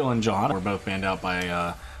 but Oriole and Johanna were both banned out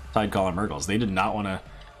by Tidecaller Mrgles. They did not want to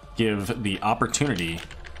give the opportunity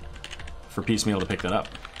for Piecemeal to pick that up.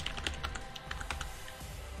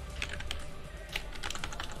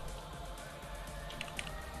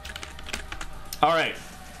 All right.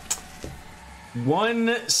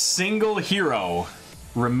 One single hero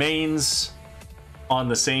remains on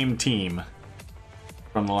the same team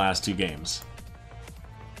from the last 2 games.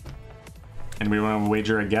 And we want to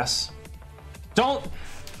wager a guess?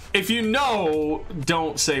 If you know,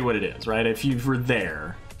 don't say what it is, right? If you were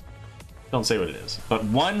there, don't say what it is. But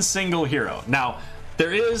one single hero. Now,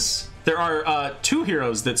 there are 2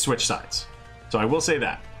 heroes that switch sides. So I will say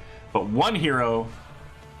that. But one hero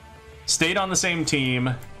stayed on the same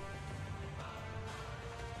team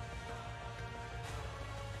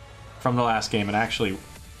from the last game, and actually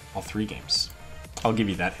all 3 games. I'll give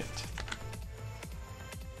you that hint.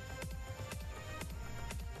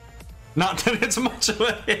 Not that it's much of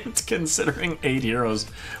a hint, considering 8 heroes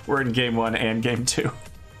were in game 1 and game 2.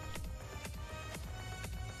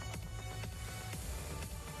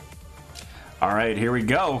 All right, here we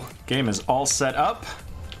go. Game is all set up.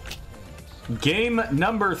 Game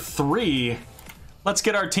number 3. Let's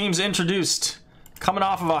get our teams introduced. Coming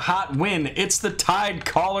off of a hot win, it's the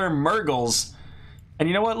Tidecaller Mrgles. And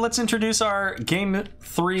you know what? Let's introduce our game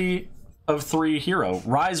 3 of 3 hero.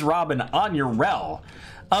 Rise Robin on your Rel.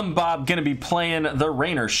 Bob gonna be playing the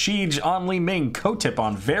Rainer. Sheej on Li Ming. Kotip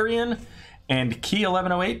on Varian. And Key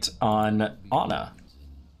 1108 on Ana.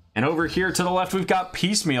 And over here to the left, we've got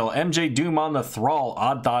Piecemeal. MJ Doom on the Thrall.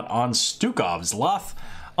 Odd Thought on Stukovs. Loth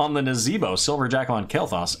on the Nazebo. Silverjackal on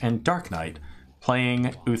Kael'thas. And Dark Knight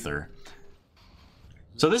playing Uther.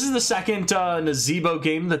 So this is the second Nazebo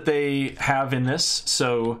game that they have in this.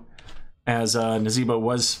 So as Nazebo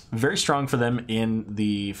was very strong for them in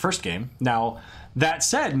the first game. Now, that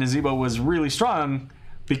said, Nazebo was really strong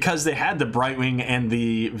because they had the Brightwing and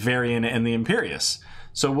the Varian and the Imperius.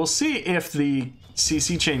 So we'll see if the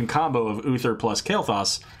CC chain combo of Uther plus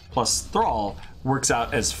Kael'thas plus Thrall works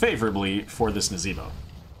out as favorably for this Nazebo.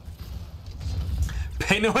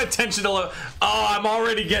 Pay no attention to... Oh, I'm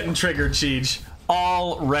already getting triggered, Sheej.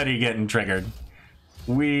 Already getting triggered.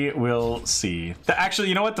 We will see. Actually,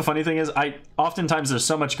 you know what the funny thing is? Oftentimes there's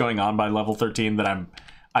so much going on by level 13 that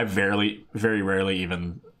I very rarely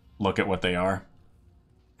even look at what they are.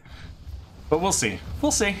 But we'll see.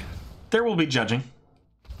 We'll see. There will be judging.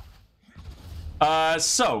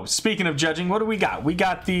 So, speaking of judging, what do we got? We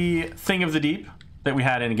got the Thing of the Deep that we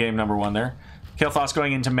had in game number 1 there. Kael'thas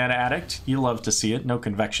going into Mana Addict. You love to see it. No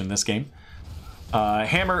convection this game.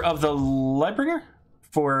 Hammer of the Lightbringer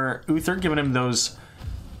for Uther, giving him those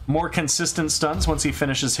more consistent stuns once he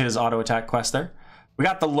finishes his auto attack quest there. We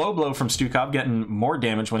got the low blow from Stukov, getting more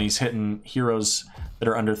damage when he's hitting heroes that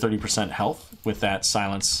are under 30% health with that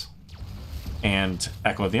silence and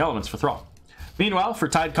Echo of the Elements for Thrall. Meanwhile, for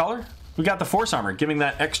Tidecaller, we got the Force Armor, giving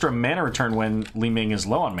that extra mana return when Li Ming is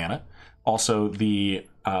low on mana. Also, the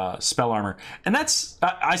Spell Armor. And that's,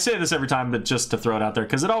 I say this every time, but just to throw it out there,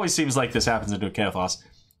 because it always seems like this happens into a Kael'thas.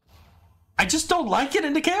 I just don't like it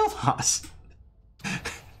into Kael'thas.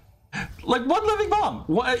 Like, one Living Bomb,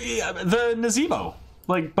 the Nazebo.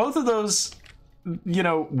 Like, both of those, you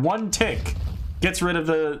know, one tick gets rid of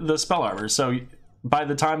the Spell Armor. So by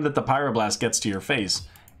the time that the Pyroblast gets to your face,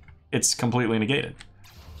 it's completely negated.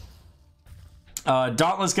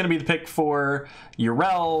 Dauntless going to be the pick for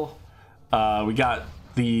Yrel. We got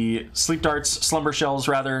the Sleep Darts, Slumber Shells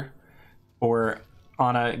rather, or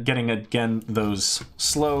Ana getting again those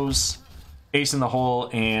slows, Ace in the hole,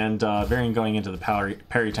 and Varian going into the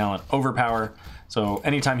parry talent Overpower. So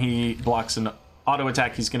anytime he blocks an auto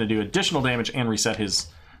attack, he's going to do additional damage and reset his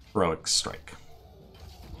heroic strike.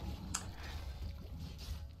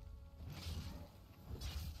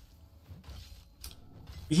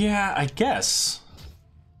 Yeah, I guess.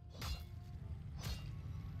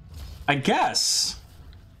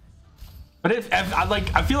 But if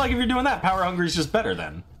I feel like if you're doing that, Power Hungry is just better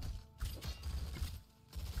then.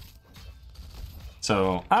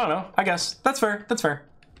 So I don't know. I guess that's fair. That's fair.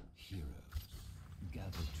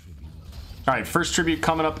 All right, first tribute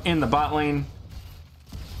coming up in the bot lane.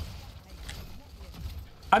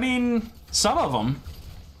 I mean, some of them,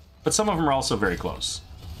 but some of them are also very close.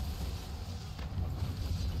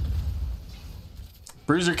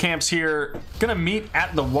 Bruiser camps here, gonna meet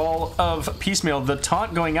at the wall of Piecemeal. The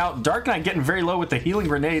taunt going out, Dark Knight getting very low with the healing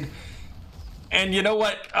grenade. And you know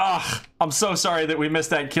what? I'm so sorry that we missed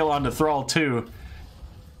that kill onto Thrall too.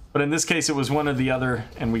 But in this case, it was one or the other,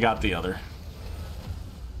 and we got the other.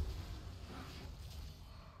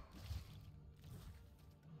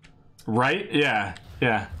 Right? Yeah,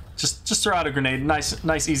 yeah. Just throw out a grenade.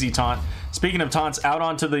 Nice, easy taunt. Speaking of taunts, out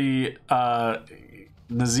onto the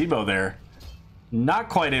Nazebo there. Not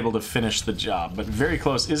quite able to finish the job, but very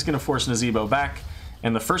close. Is going to force Nazebo back.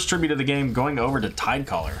 And the first tribute of the game going over to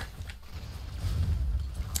Tidecaller.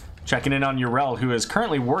 Checking in on Yrel, who is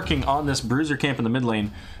currently working on this Bruiser camp in the mid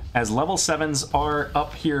lane, as level 7s are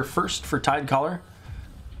up here first for Tidecaller.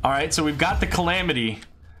 All right, so we've got the Calamity.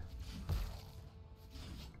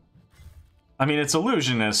 I mean, it's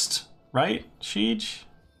Illusionist, right, Sheej?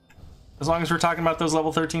 As long as we're talking about those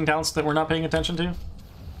level 13 talents that we're not paying attention to.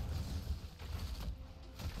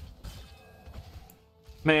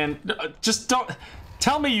 Man, just don't...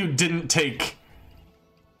 Tell me you didn't take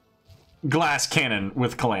Glass Cannon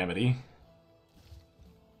with Calamity.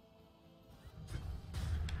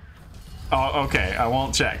 Oh, okay, I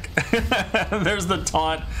won't check. There's the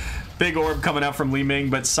taunt. Big orb coming out from Li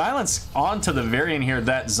Ming, but silence onto the Varian here.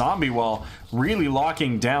 That zombie wall really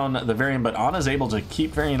locking down the Varian, but Ana's able to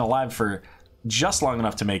keep Varian alive for just long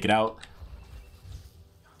enough to make it out.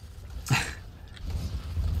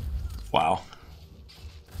 Wow.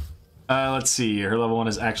 Let's see. Her level 1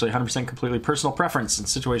 is actually 100% completely personal preference and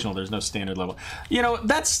situational. There's no standard level. You know,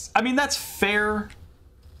 that's... I mean, that's fair.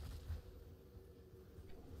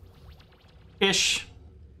 Ish.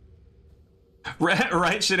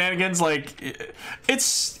 Right, shenanigans? Like,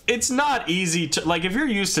 it's not easy to... Like, if you're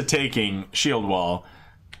used to taking shield wall,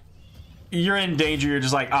 you're in danger. You're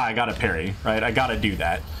just like, I gotta parry, right? I gotta do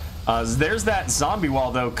that. There's that zombie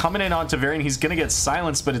wall, though, coming in onto Varian. He's going to get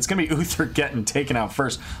silenced, but it's going to be Uther getting taken out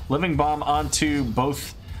first. Living Bomb onto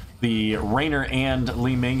both the Rainer and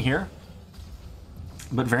Li Ming here.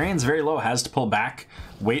 But Varian's very low, has to pull back,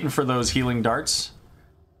 waiting for those healing darts.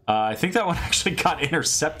 I think that one actually got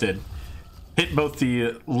intercepted. Hit both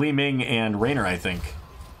the Li Ming and Rainer, I think.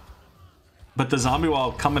 But the zombie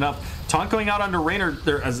wall coming up. Taunt going out onto Rainer,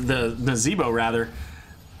 as the Nazebo, rather.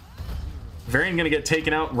 Varian gonna get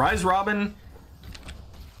taken out. Rise Robin,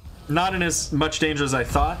 not in as much danger as I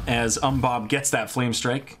thought, as Bob gets that Flame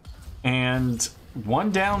Strike. And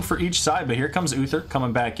one down for each side, but here comes Uther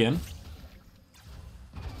coming back in.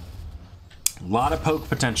 A lot of poke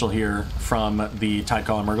potential here from the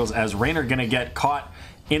Tidecaller Mrgles, as Rainer gonna get caught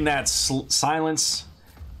in that silence.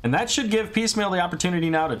 And that should give Piecemeal the opportunity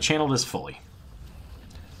now to channel this fully.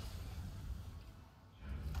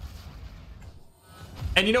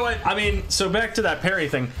 And you know what? I mean, so back to that parry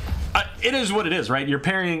thing. It is what it is, right? You're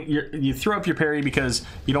parrying, you throw up your parry because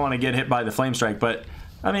you don't want to get hit by the Flame Strike, but,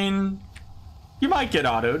 I mean, you might get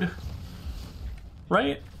autoed,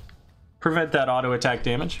 right? Prevent that auto attack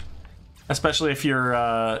damage. Especially if your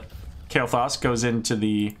Kael'thas goes into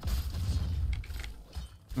the...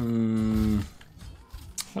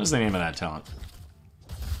 what is the name of that talent?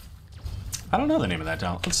 I don't know the name of that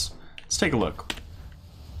talent. Let's take a look.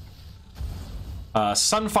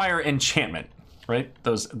 Sunfire Enchantment, right?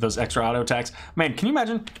 Those extra auto attacks. Man, can you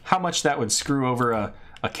imagine how much that would screw over a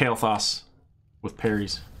Kael'thas with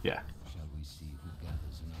parries? Yeah.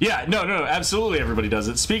 Yeah, no, absolutely everybody does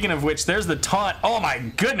it. Speaking of which, there's the taunt. Oh my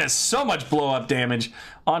goodness, so much blow-up damage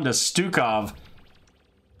onto Stukov.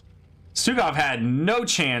 Stukov had no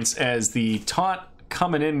chance as the taunt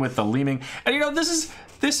coming in with the Leeming. And you know, this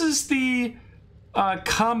is the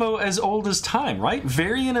combo as old as time, right?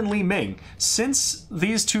 Varian and Li Ming. Since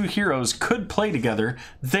these two heroes could play together,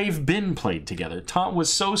 they've been played together. Taunt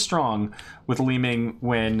was so strong with Li Ming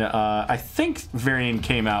when I think Varian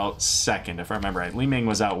came out second, if I remember right. Li Ming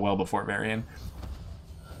was out well before Varian.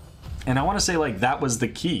 And I want to say, like, that was the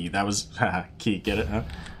key. That was key, get it, huh?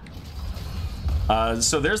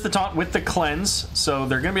 So there's the taunt with the cleanse. So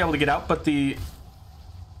they're going to be able to get out, but the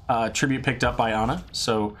tribute picked up by Ana.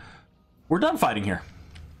 So we're done fighting here.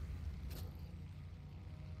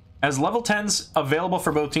 As level 10s available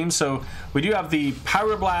for both teams, so we do have the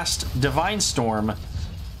Pyroblast, Divine Storm,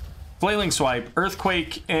 Flailing Swipe,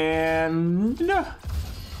 Earthquake, and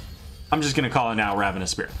I'm just going to call it now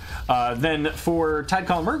Ravenous Spirit. Then for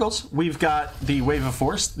Tidecaller Mrgles, we've got the Wave of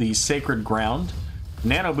Force, the Sacred Ground,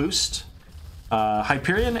 Nano Boost,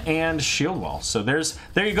 Hyperion, and Shield Wall. So there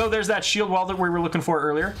you go. There's that Shield Wall that we were looking for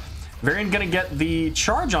earlier. Varian gonna get the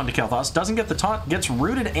charge onto Kael'thas, doesn't get the taunt, gets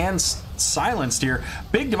rooted and silenced here.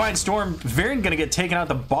 Big Divine Storm, Varian gonna get taken out.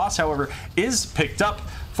 The boss, however, is picked up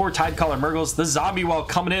for Tidecaller Mrgles. The zombie wall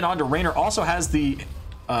coming in onto Raynor also has the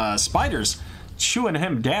spiders chewing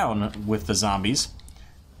him down with the zombies.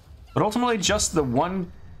 But ultimately just the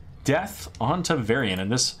one death onto Varian,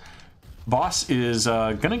 and this boss is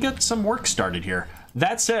gonna get some work started here.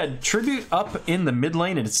 That said, tribute up in the mid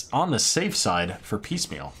lane, and it's on the safe side for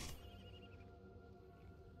Piecemeal.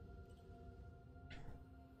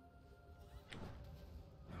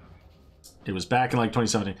 It was back in like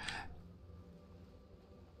 2017.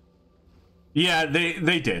 Yeah,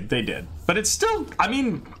 they did. But it's still, I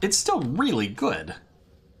mean, it's still really good.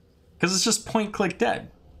 Because it's just point click dead.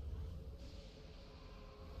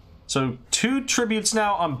 So 2 tributes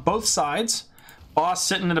now on both sides. Boss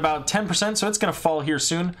sitting at about 10%, so it's going to fall here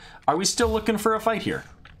soon. Are we still looking for a fight here?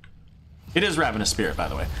 It is Ravenous Spirit, by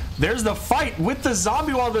the way. There's the fight with the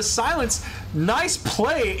zombie wall, the silence. Nice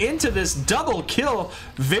play into this double kill.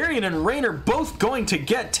 Varian and Raynor both going to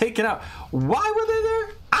get taken out. Why were they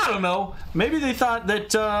there? I don't know. Maybe they thought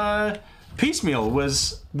that Piecemeal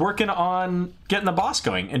was working on getting the boss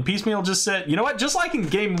going. And Piecemeal just said, you know what? Just like in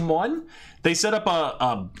game 1, they set up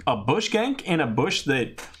a bush gank in a bush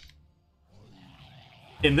that,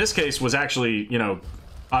 in this case, was actually, you know,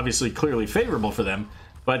 obviously clearly favorable for them.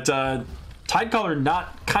 But Tidecaller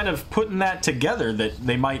not kind of putting that together that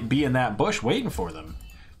they might be in that bush waiting for them.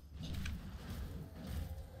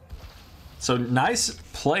 So nice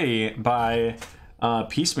play by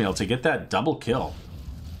Piecemeal to get that double kill.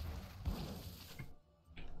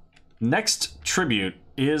 Next tribute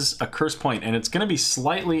is a curse point, and it's going to be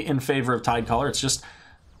slightly in favor of Tidecaller. It's just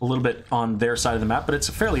a little bit on their side of the map, but it's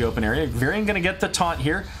a fairly open area. Varian going to get the taunt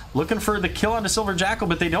here, looking for the kill onto Silver Jackal,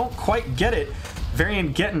 but they don't quite get it.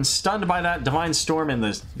 Varian getting stunned by that Divine Storm and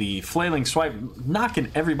the Flailing Swipe,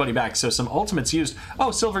 knocking everybody back. So some ultimates used.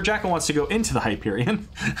 Oh, Silver Jackal wants to go into the Hyperion.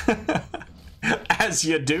 As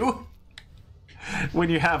you do. When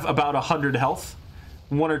you have about 100 health.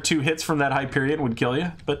 1 or 2 hits from that Hyperion would kill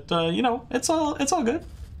you. But, you know, it's all good.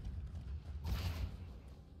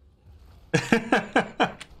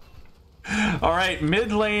 All right,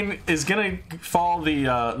 mid lane is gonna fall.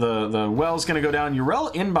 The well's gonna go down.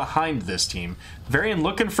 Yrel in behind this team. Varian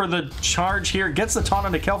looking for the charge here. Gets the taunt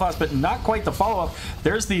onto Kael'thas, but not quite the follow-up.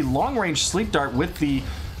 There's the long-range sleep dart with the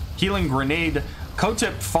healing grenade.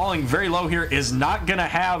 Kotip falling very low here is not gonna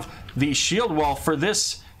have the shield wall for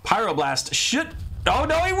this Pyroblast. Shit! Oh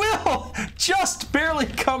no, he will! Just barely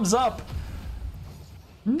comes up.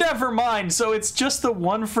 Never mind. So it's just the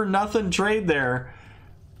 1-for-nothing trade there.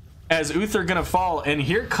 As Uther gonna fall, and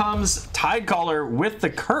here comes Tidecaller with the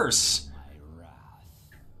curse.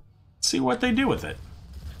 Let's see what they do with it.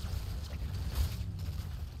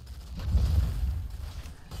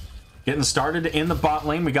 Getting started in the bot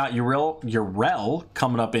lane, we got Yrel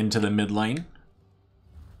coming up into the mid lane.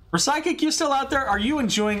 Psychic, you still out there? Are you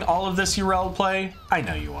enjoying all of this Yrel play? I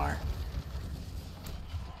know you are.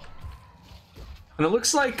 And it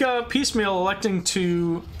looks like Piecemeal electing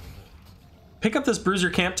to pick up this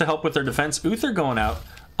Bruiser camp to help with their defense. Uther going out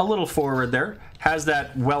a little forward there. Has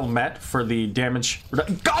that well met for the damage.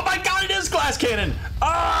 Oh my god, it is Glass Cannon!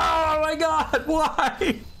 Oh my god,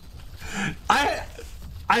 why? I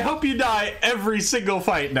I hope you die every single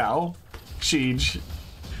fight now, Sheej.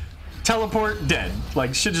 Teleport, dead.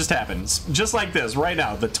 Like, shit just happens. Just like this, right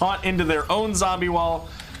now. The taunt into their own zombie wall.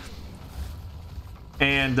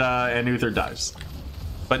 And Uther dies.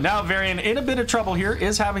 But now Varian, in a bit of trouble here,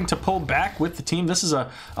 is having to pull back with the team. This is a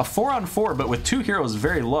 4-on-4, but with 2 heroes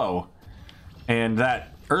very low. And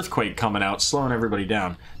that Earthquake coming out, slowing everybody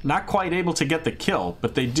down. Not quite able to get the kill,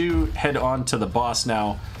 but they do head on to the boss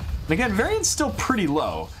now. And again, Varian's still pretty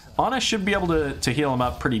low. Ana should be able to heal him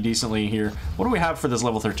up pretty decently here. What do we have for this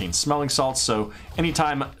level 13? Smelling salts, so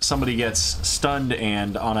anytime somebody gets stunned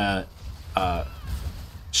and Ana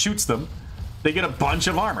shoots them, they get a bunch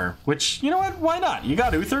of armor, which, you know what, why not? You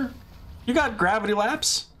got Uther, you got Gravity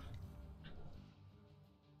Lapse.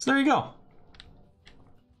 So there you go.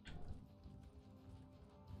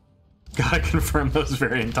 Gotta confirm those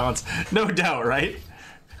variant taunts. No doubt, right?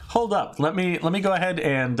 Hold up, let me go ahead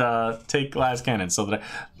and take glass cannon so that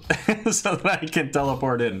so that I can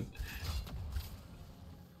teleport in.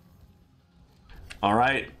 All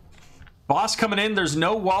right, boss coming in. There's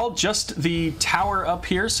no wall, just the tower up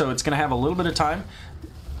here, so it's gonna have a little bit of time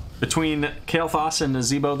between Kael'thas and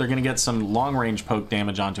Nazebo. They're gonna get some long-range poke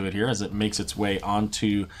damage onto it here as it makes its way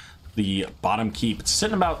onto the bottom keep. It's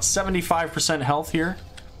sitting about 75% health here,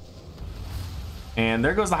 and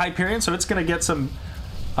there goes the Hyperion, so it's gonna get some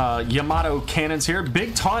Yamato cannons here.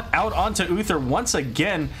 Big taunt out onto Uther once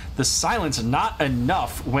again. The silence not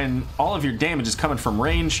enough when all of your damage is coming from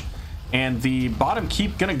range, and the bottom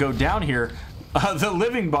keep gonna go down here. The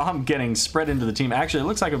living bomb getting spread into the team. Actually, it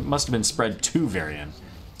looks like it must have been spread to Varian.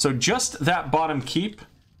 So just that bottom keep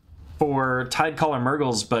for Tidecaller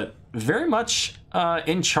Mrgles, but very much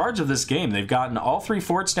in charge of this game. They've gotten all 3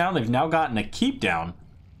 forts down. They've now gotten a keep down,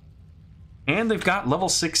 and they've got level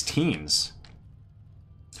 16s.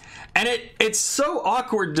 And it's so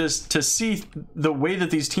awkward to see the way that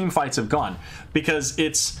these team fights have gone, because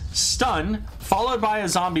it's stun, followed by a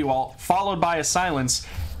zombie wall, followed by a silence,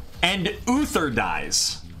 and Uther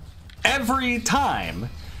dies. Every time.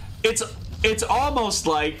 It's almost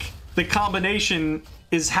like the combination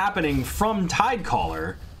is happening from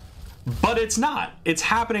Tidecaller, but it's not. It's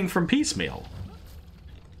happening from Piecemeal.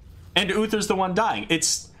 And Uther's the one dying.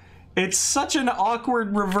 It's such an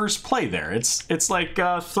awkward reverse play there. It's like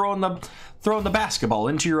throwing the basketball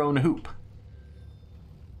into your own hoop.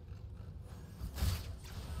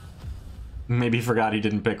 Maybe he forgot he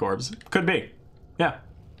didn't pick orbs. Could be. Yeah.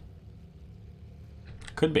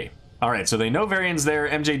 Could be. All right, so they know Varian's there.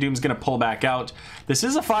 MJ Doom's going to pull back out. This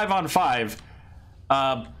is a 5-on-5,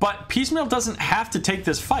 but Piecemeal doesn't have to take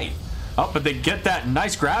this fight. Oh, but they get that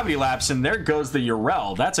nice gravity lapse, and there goes the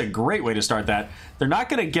Urel. That's a great way to start that. They're not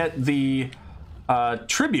going to get the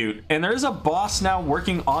tribute, and there is a boss now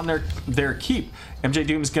working on their keep. MJ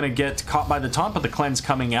Doom's going to get caught by the taunt, but the cleanse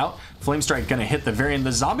coming out. Flame Strike going to hit the Varian.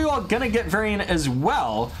 The zombie wall going to get Varian as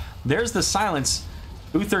well. There's the silence.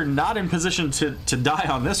 Uther not in position to die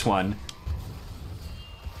on this one.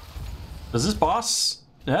 Does this boss...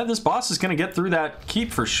 Yeah, this boss is going to get through that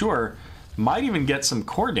keep for sure. Might even get some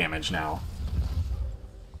core damage now.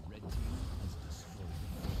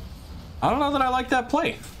 I don't know that I like that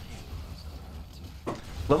play.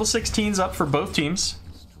 Level 16's up for both teams.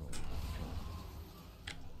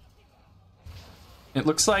 It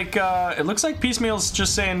looks like Piecemeal's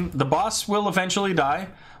just saying the boss will eventually die.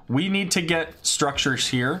 We need to get structures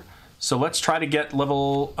here, so let's try to get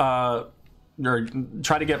level or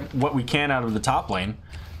try to get what we can out of the top lane.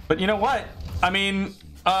 But you know what? I mean,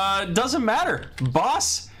 doesn't matter.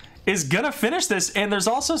 Boss is gonna finish this, and there's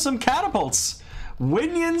also some catapults.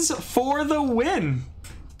 Winions for the win.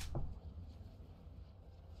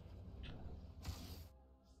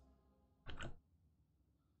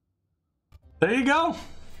 There you go.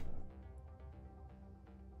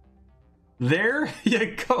 There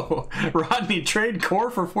you go. Rodney, trade core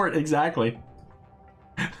for fort. Exactly.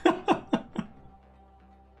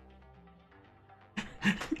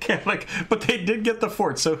 Okay, like, but they did get the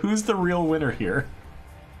fort, so who's the real winner here?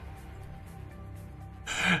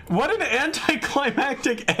 What an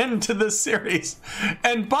anticlimactic end to this series.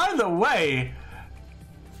 And by the way,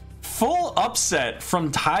 full upset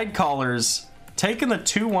from Tidecallers taking the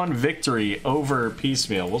 2-1 victory over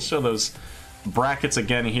Piecemeal. We'll show those brackets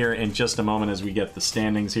again here in just a moment as we get the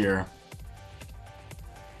standings here.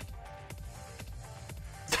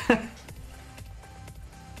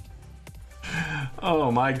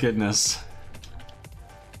 Oh my goodness.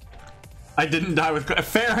 I didn't die with...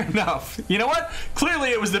 Fair enough. You know what? Clearly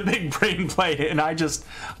it was the big brain play, and I just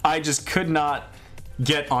could not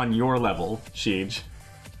get on your level, Sheej.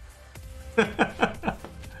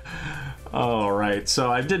 All right, so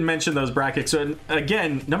I did mention those brackets. So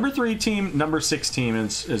again, number 3 team, number 6 team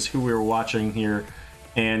is who we were watching here.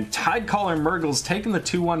 And Tidecaller Mrgles taking the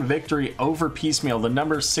 2-1 victory over Piecemeal, the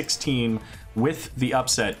number 6 team, with the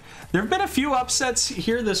upset. There have been a few upsets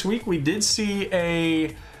here this week. We did see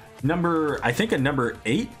a I think a number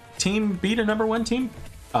 8 team beat a number 1 team.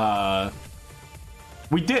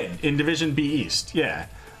 We did in Division B East, yeah.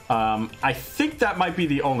 I think that might be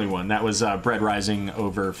the only one. That was Bread Rising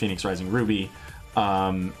over Phoenix Rising Ruby.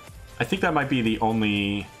 I think that might be the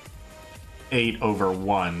only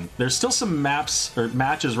 8-1. There's still some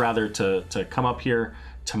matches rather to come up here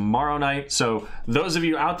tomorrow night. So those of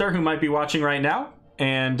you out there who might be watching right now,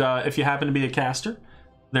 and if you happen to be a caster,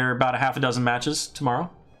 there are about a half a dozen matches tomorrow.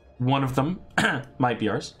 One of them might be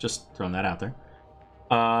ours. Just throwing that out there.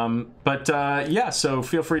 Yeah, so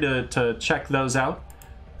feel free to check those out.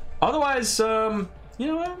 Otherwise, you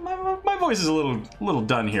know, my voice is a little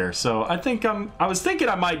done here, so I was thinking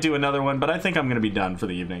I might do another one, but I think I'm gonna be done for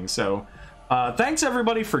the evening. So thanks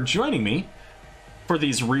everybody for joining me for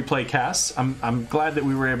these replay casts. I'm glad that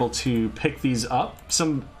we were able to pick these up.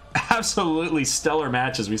 Some absolutely stellar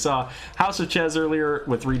matches. We saw House of Ches earlier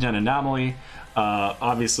with Regen Anomaly,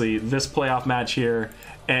 obviously this playoff match here,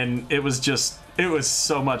 and it was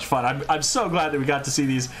so much fun. I'm so glad that we got to see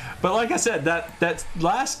these. But like I said, that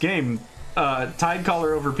last game,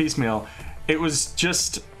 Tidecaller over Piecemeal, it was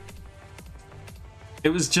just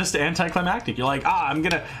anticlimactic. You're like,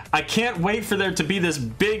 I can't wait for there to be this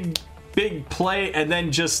big play, and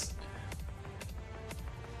then just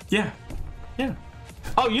yeah.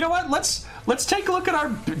 Oh, you know what? Let's take a look at our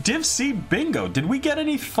Div C bingo. Did we get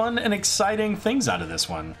any fun and exciting things out of this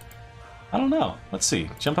one? I don't know. Let's see.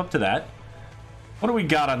 Jump up to that. What do we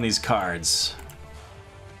got on these cards?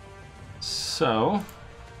 So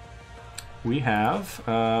we have,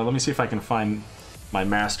 let me see if I can find my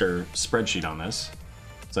master spreadsheet on this,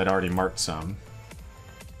 because I'd already marked some.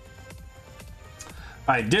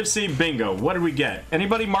 All right, Div C bingo. What did we get?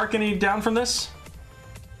 Anybody mark any down from this?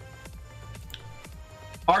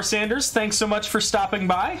 R. Sanders, thanks so much for stopping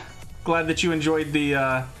by. Glad that you enjoyed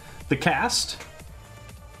the cast.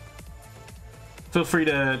 Feel free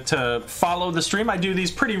to follow the stream. I do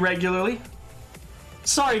these pretty regularly.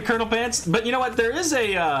 Sorry, Colonel Pants, but you know what? There is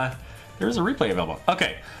a replay available.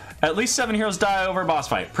 Okay, at least 7 heroes die over a boss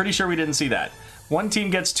fight. Pretty sure we didn't see that. One team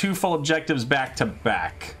gets 2 full objectives back to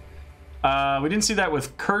back. We didn't see that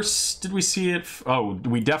with Curse. Did we see it? Oh,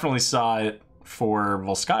 we definitely saw it for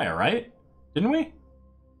Volskaya, right? Didn't we?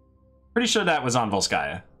 Pretty sure that was on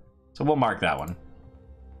Volskaya. So we'll mark that one.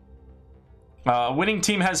 Winning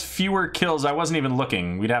team has fewer kills. I wasn't even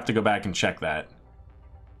looking. We'd have to go back and check that.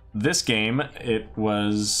 This game, it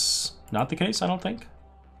was not the case, I don't think.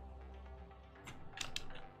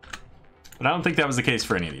 But I don't think that was the case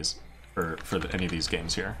for any of these. For any of these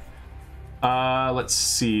games here. Let's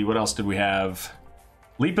see. What else did we have?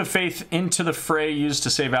 Leap of Faith into the fray used to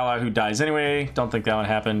save ally who dies anyway. Don't think that one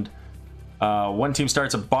happened. One team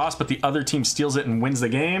starts a boss, but the other team steals it and wins the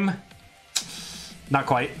game. Not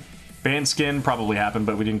quite. Band skin probably happened,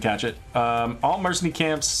 but we didn't catch it. All mercenary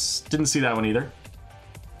camps, didn't see that one either.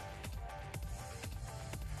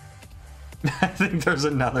 I think there's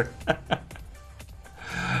another.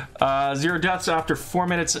 0 deaths after 4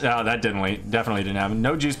 minutes. Oh, that definitely didn't happen.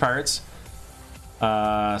 No juice pirates.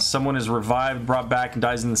 Someone is revived, brought back, and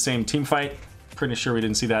dies in the same team fight. Pretty sure we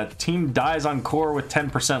didn't see that. Team dies on core with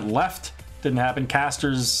 10% left. Didn't happen.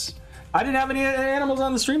 Casters. I didn't have any animals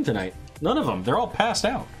on the stream tonight. None of them. They're all passed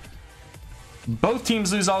out. Both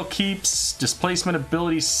teams lose all keeps. Displacement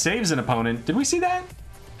ability saves an opponent. Did we see that?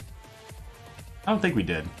 I don't think we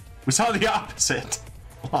did. We saw the opposite.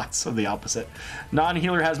 Lots of the opposite.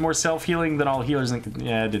 Non-healer has more self-healing than all healers.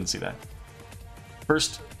 Yeah, I didn't see that.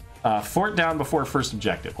 First, fort down before first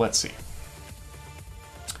objective. Let's see.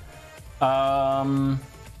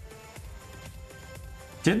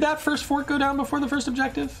 Did that first fort go down before the first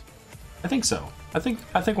objective? I think so. I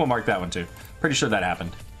think we'll mark that one too. Pretty sure that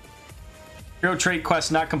happened. Hero trait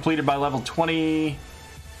quest not completed by level 20.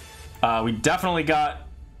 We definitely got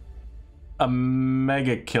a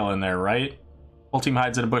mega kill in there, right? Whole team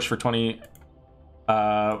hides in a bush for 20.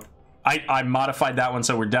 I modified that one,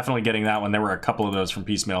 so we're definitely getting that one. There were a couple of those from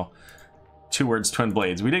Piecemeal. 2 words, twin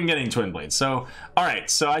blades. We didn't get any twin blades. So, all right.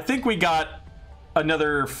 So I think we got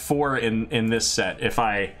another 4 in this set. If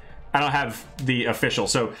I don't have the official.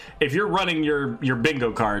 So if you're running your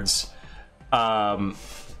bingo cards,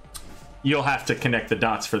 you'll have to connect the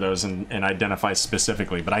dots for those and identify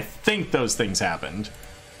specifically. But I think those things happened.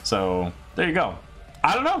 So there you go.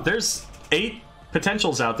 I don't know. There's 8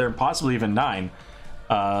 potentials out there, possibly even 9.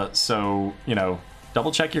 So, you know,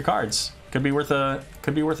 double check your cards. Could be worth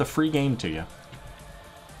a free game to you.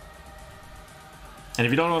 And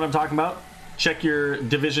if you don't know what I'm talking about, check your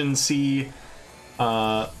Division C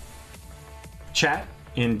chat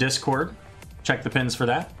in Discord. Check the pins for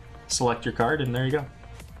that. Select your card, and there you go.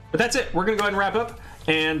 But that's it. We're gonna go ahead and wrap up,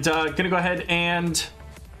 and gonna go ahead and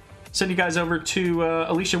send you guys over to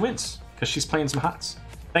Alicia Wins because she's playing some HOTS.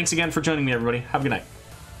 Thanks again for joining me, everybody. Have a good night.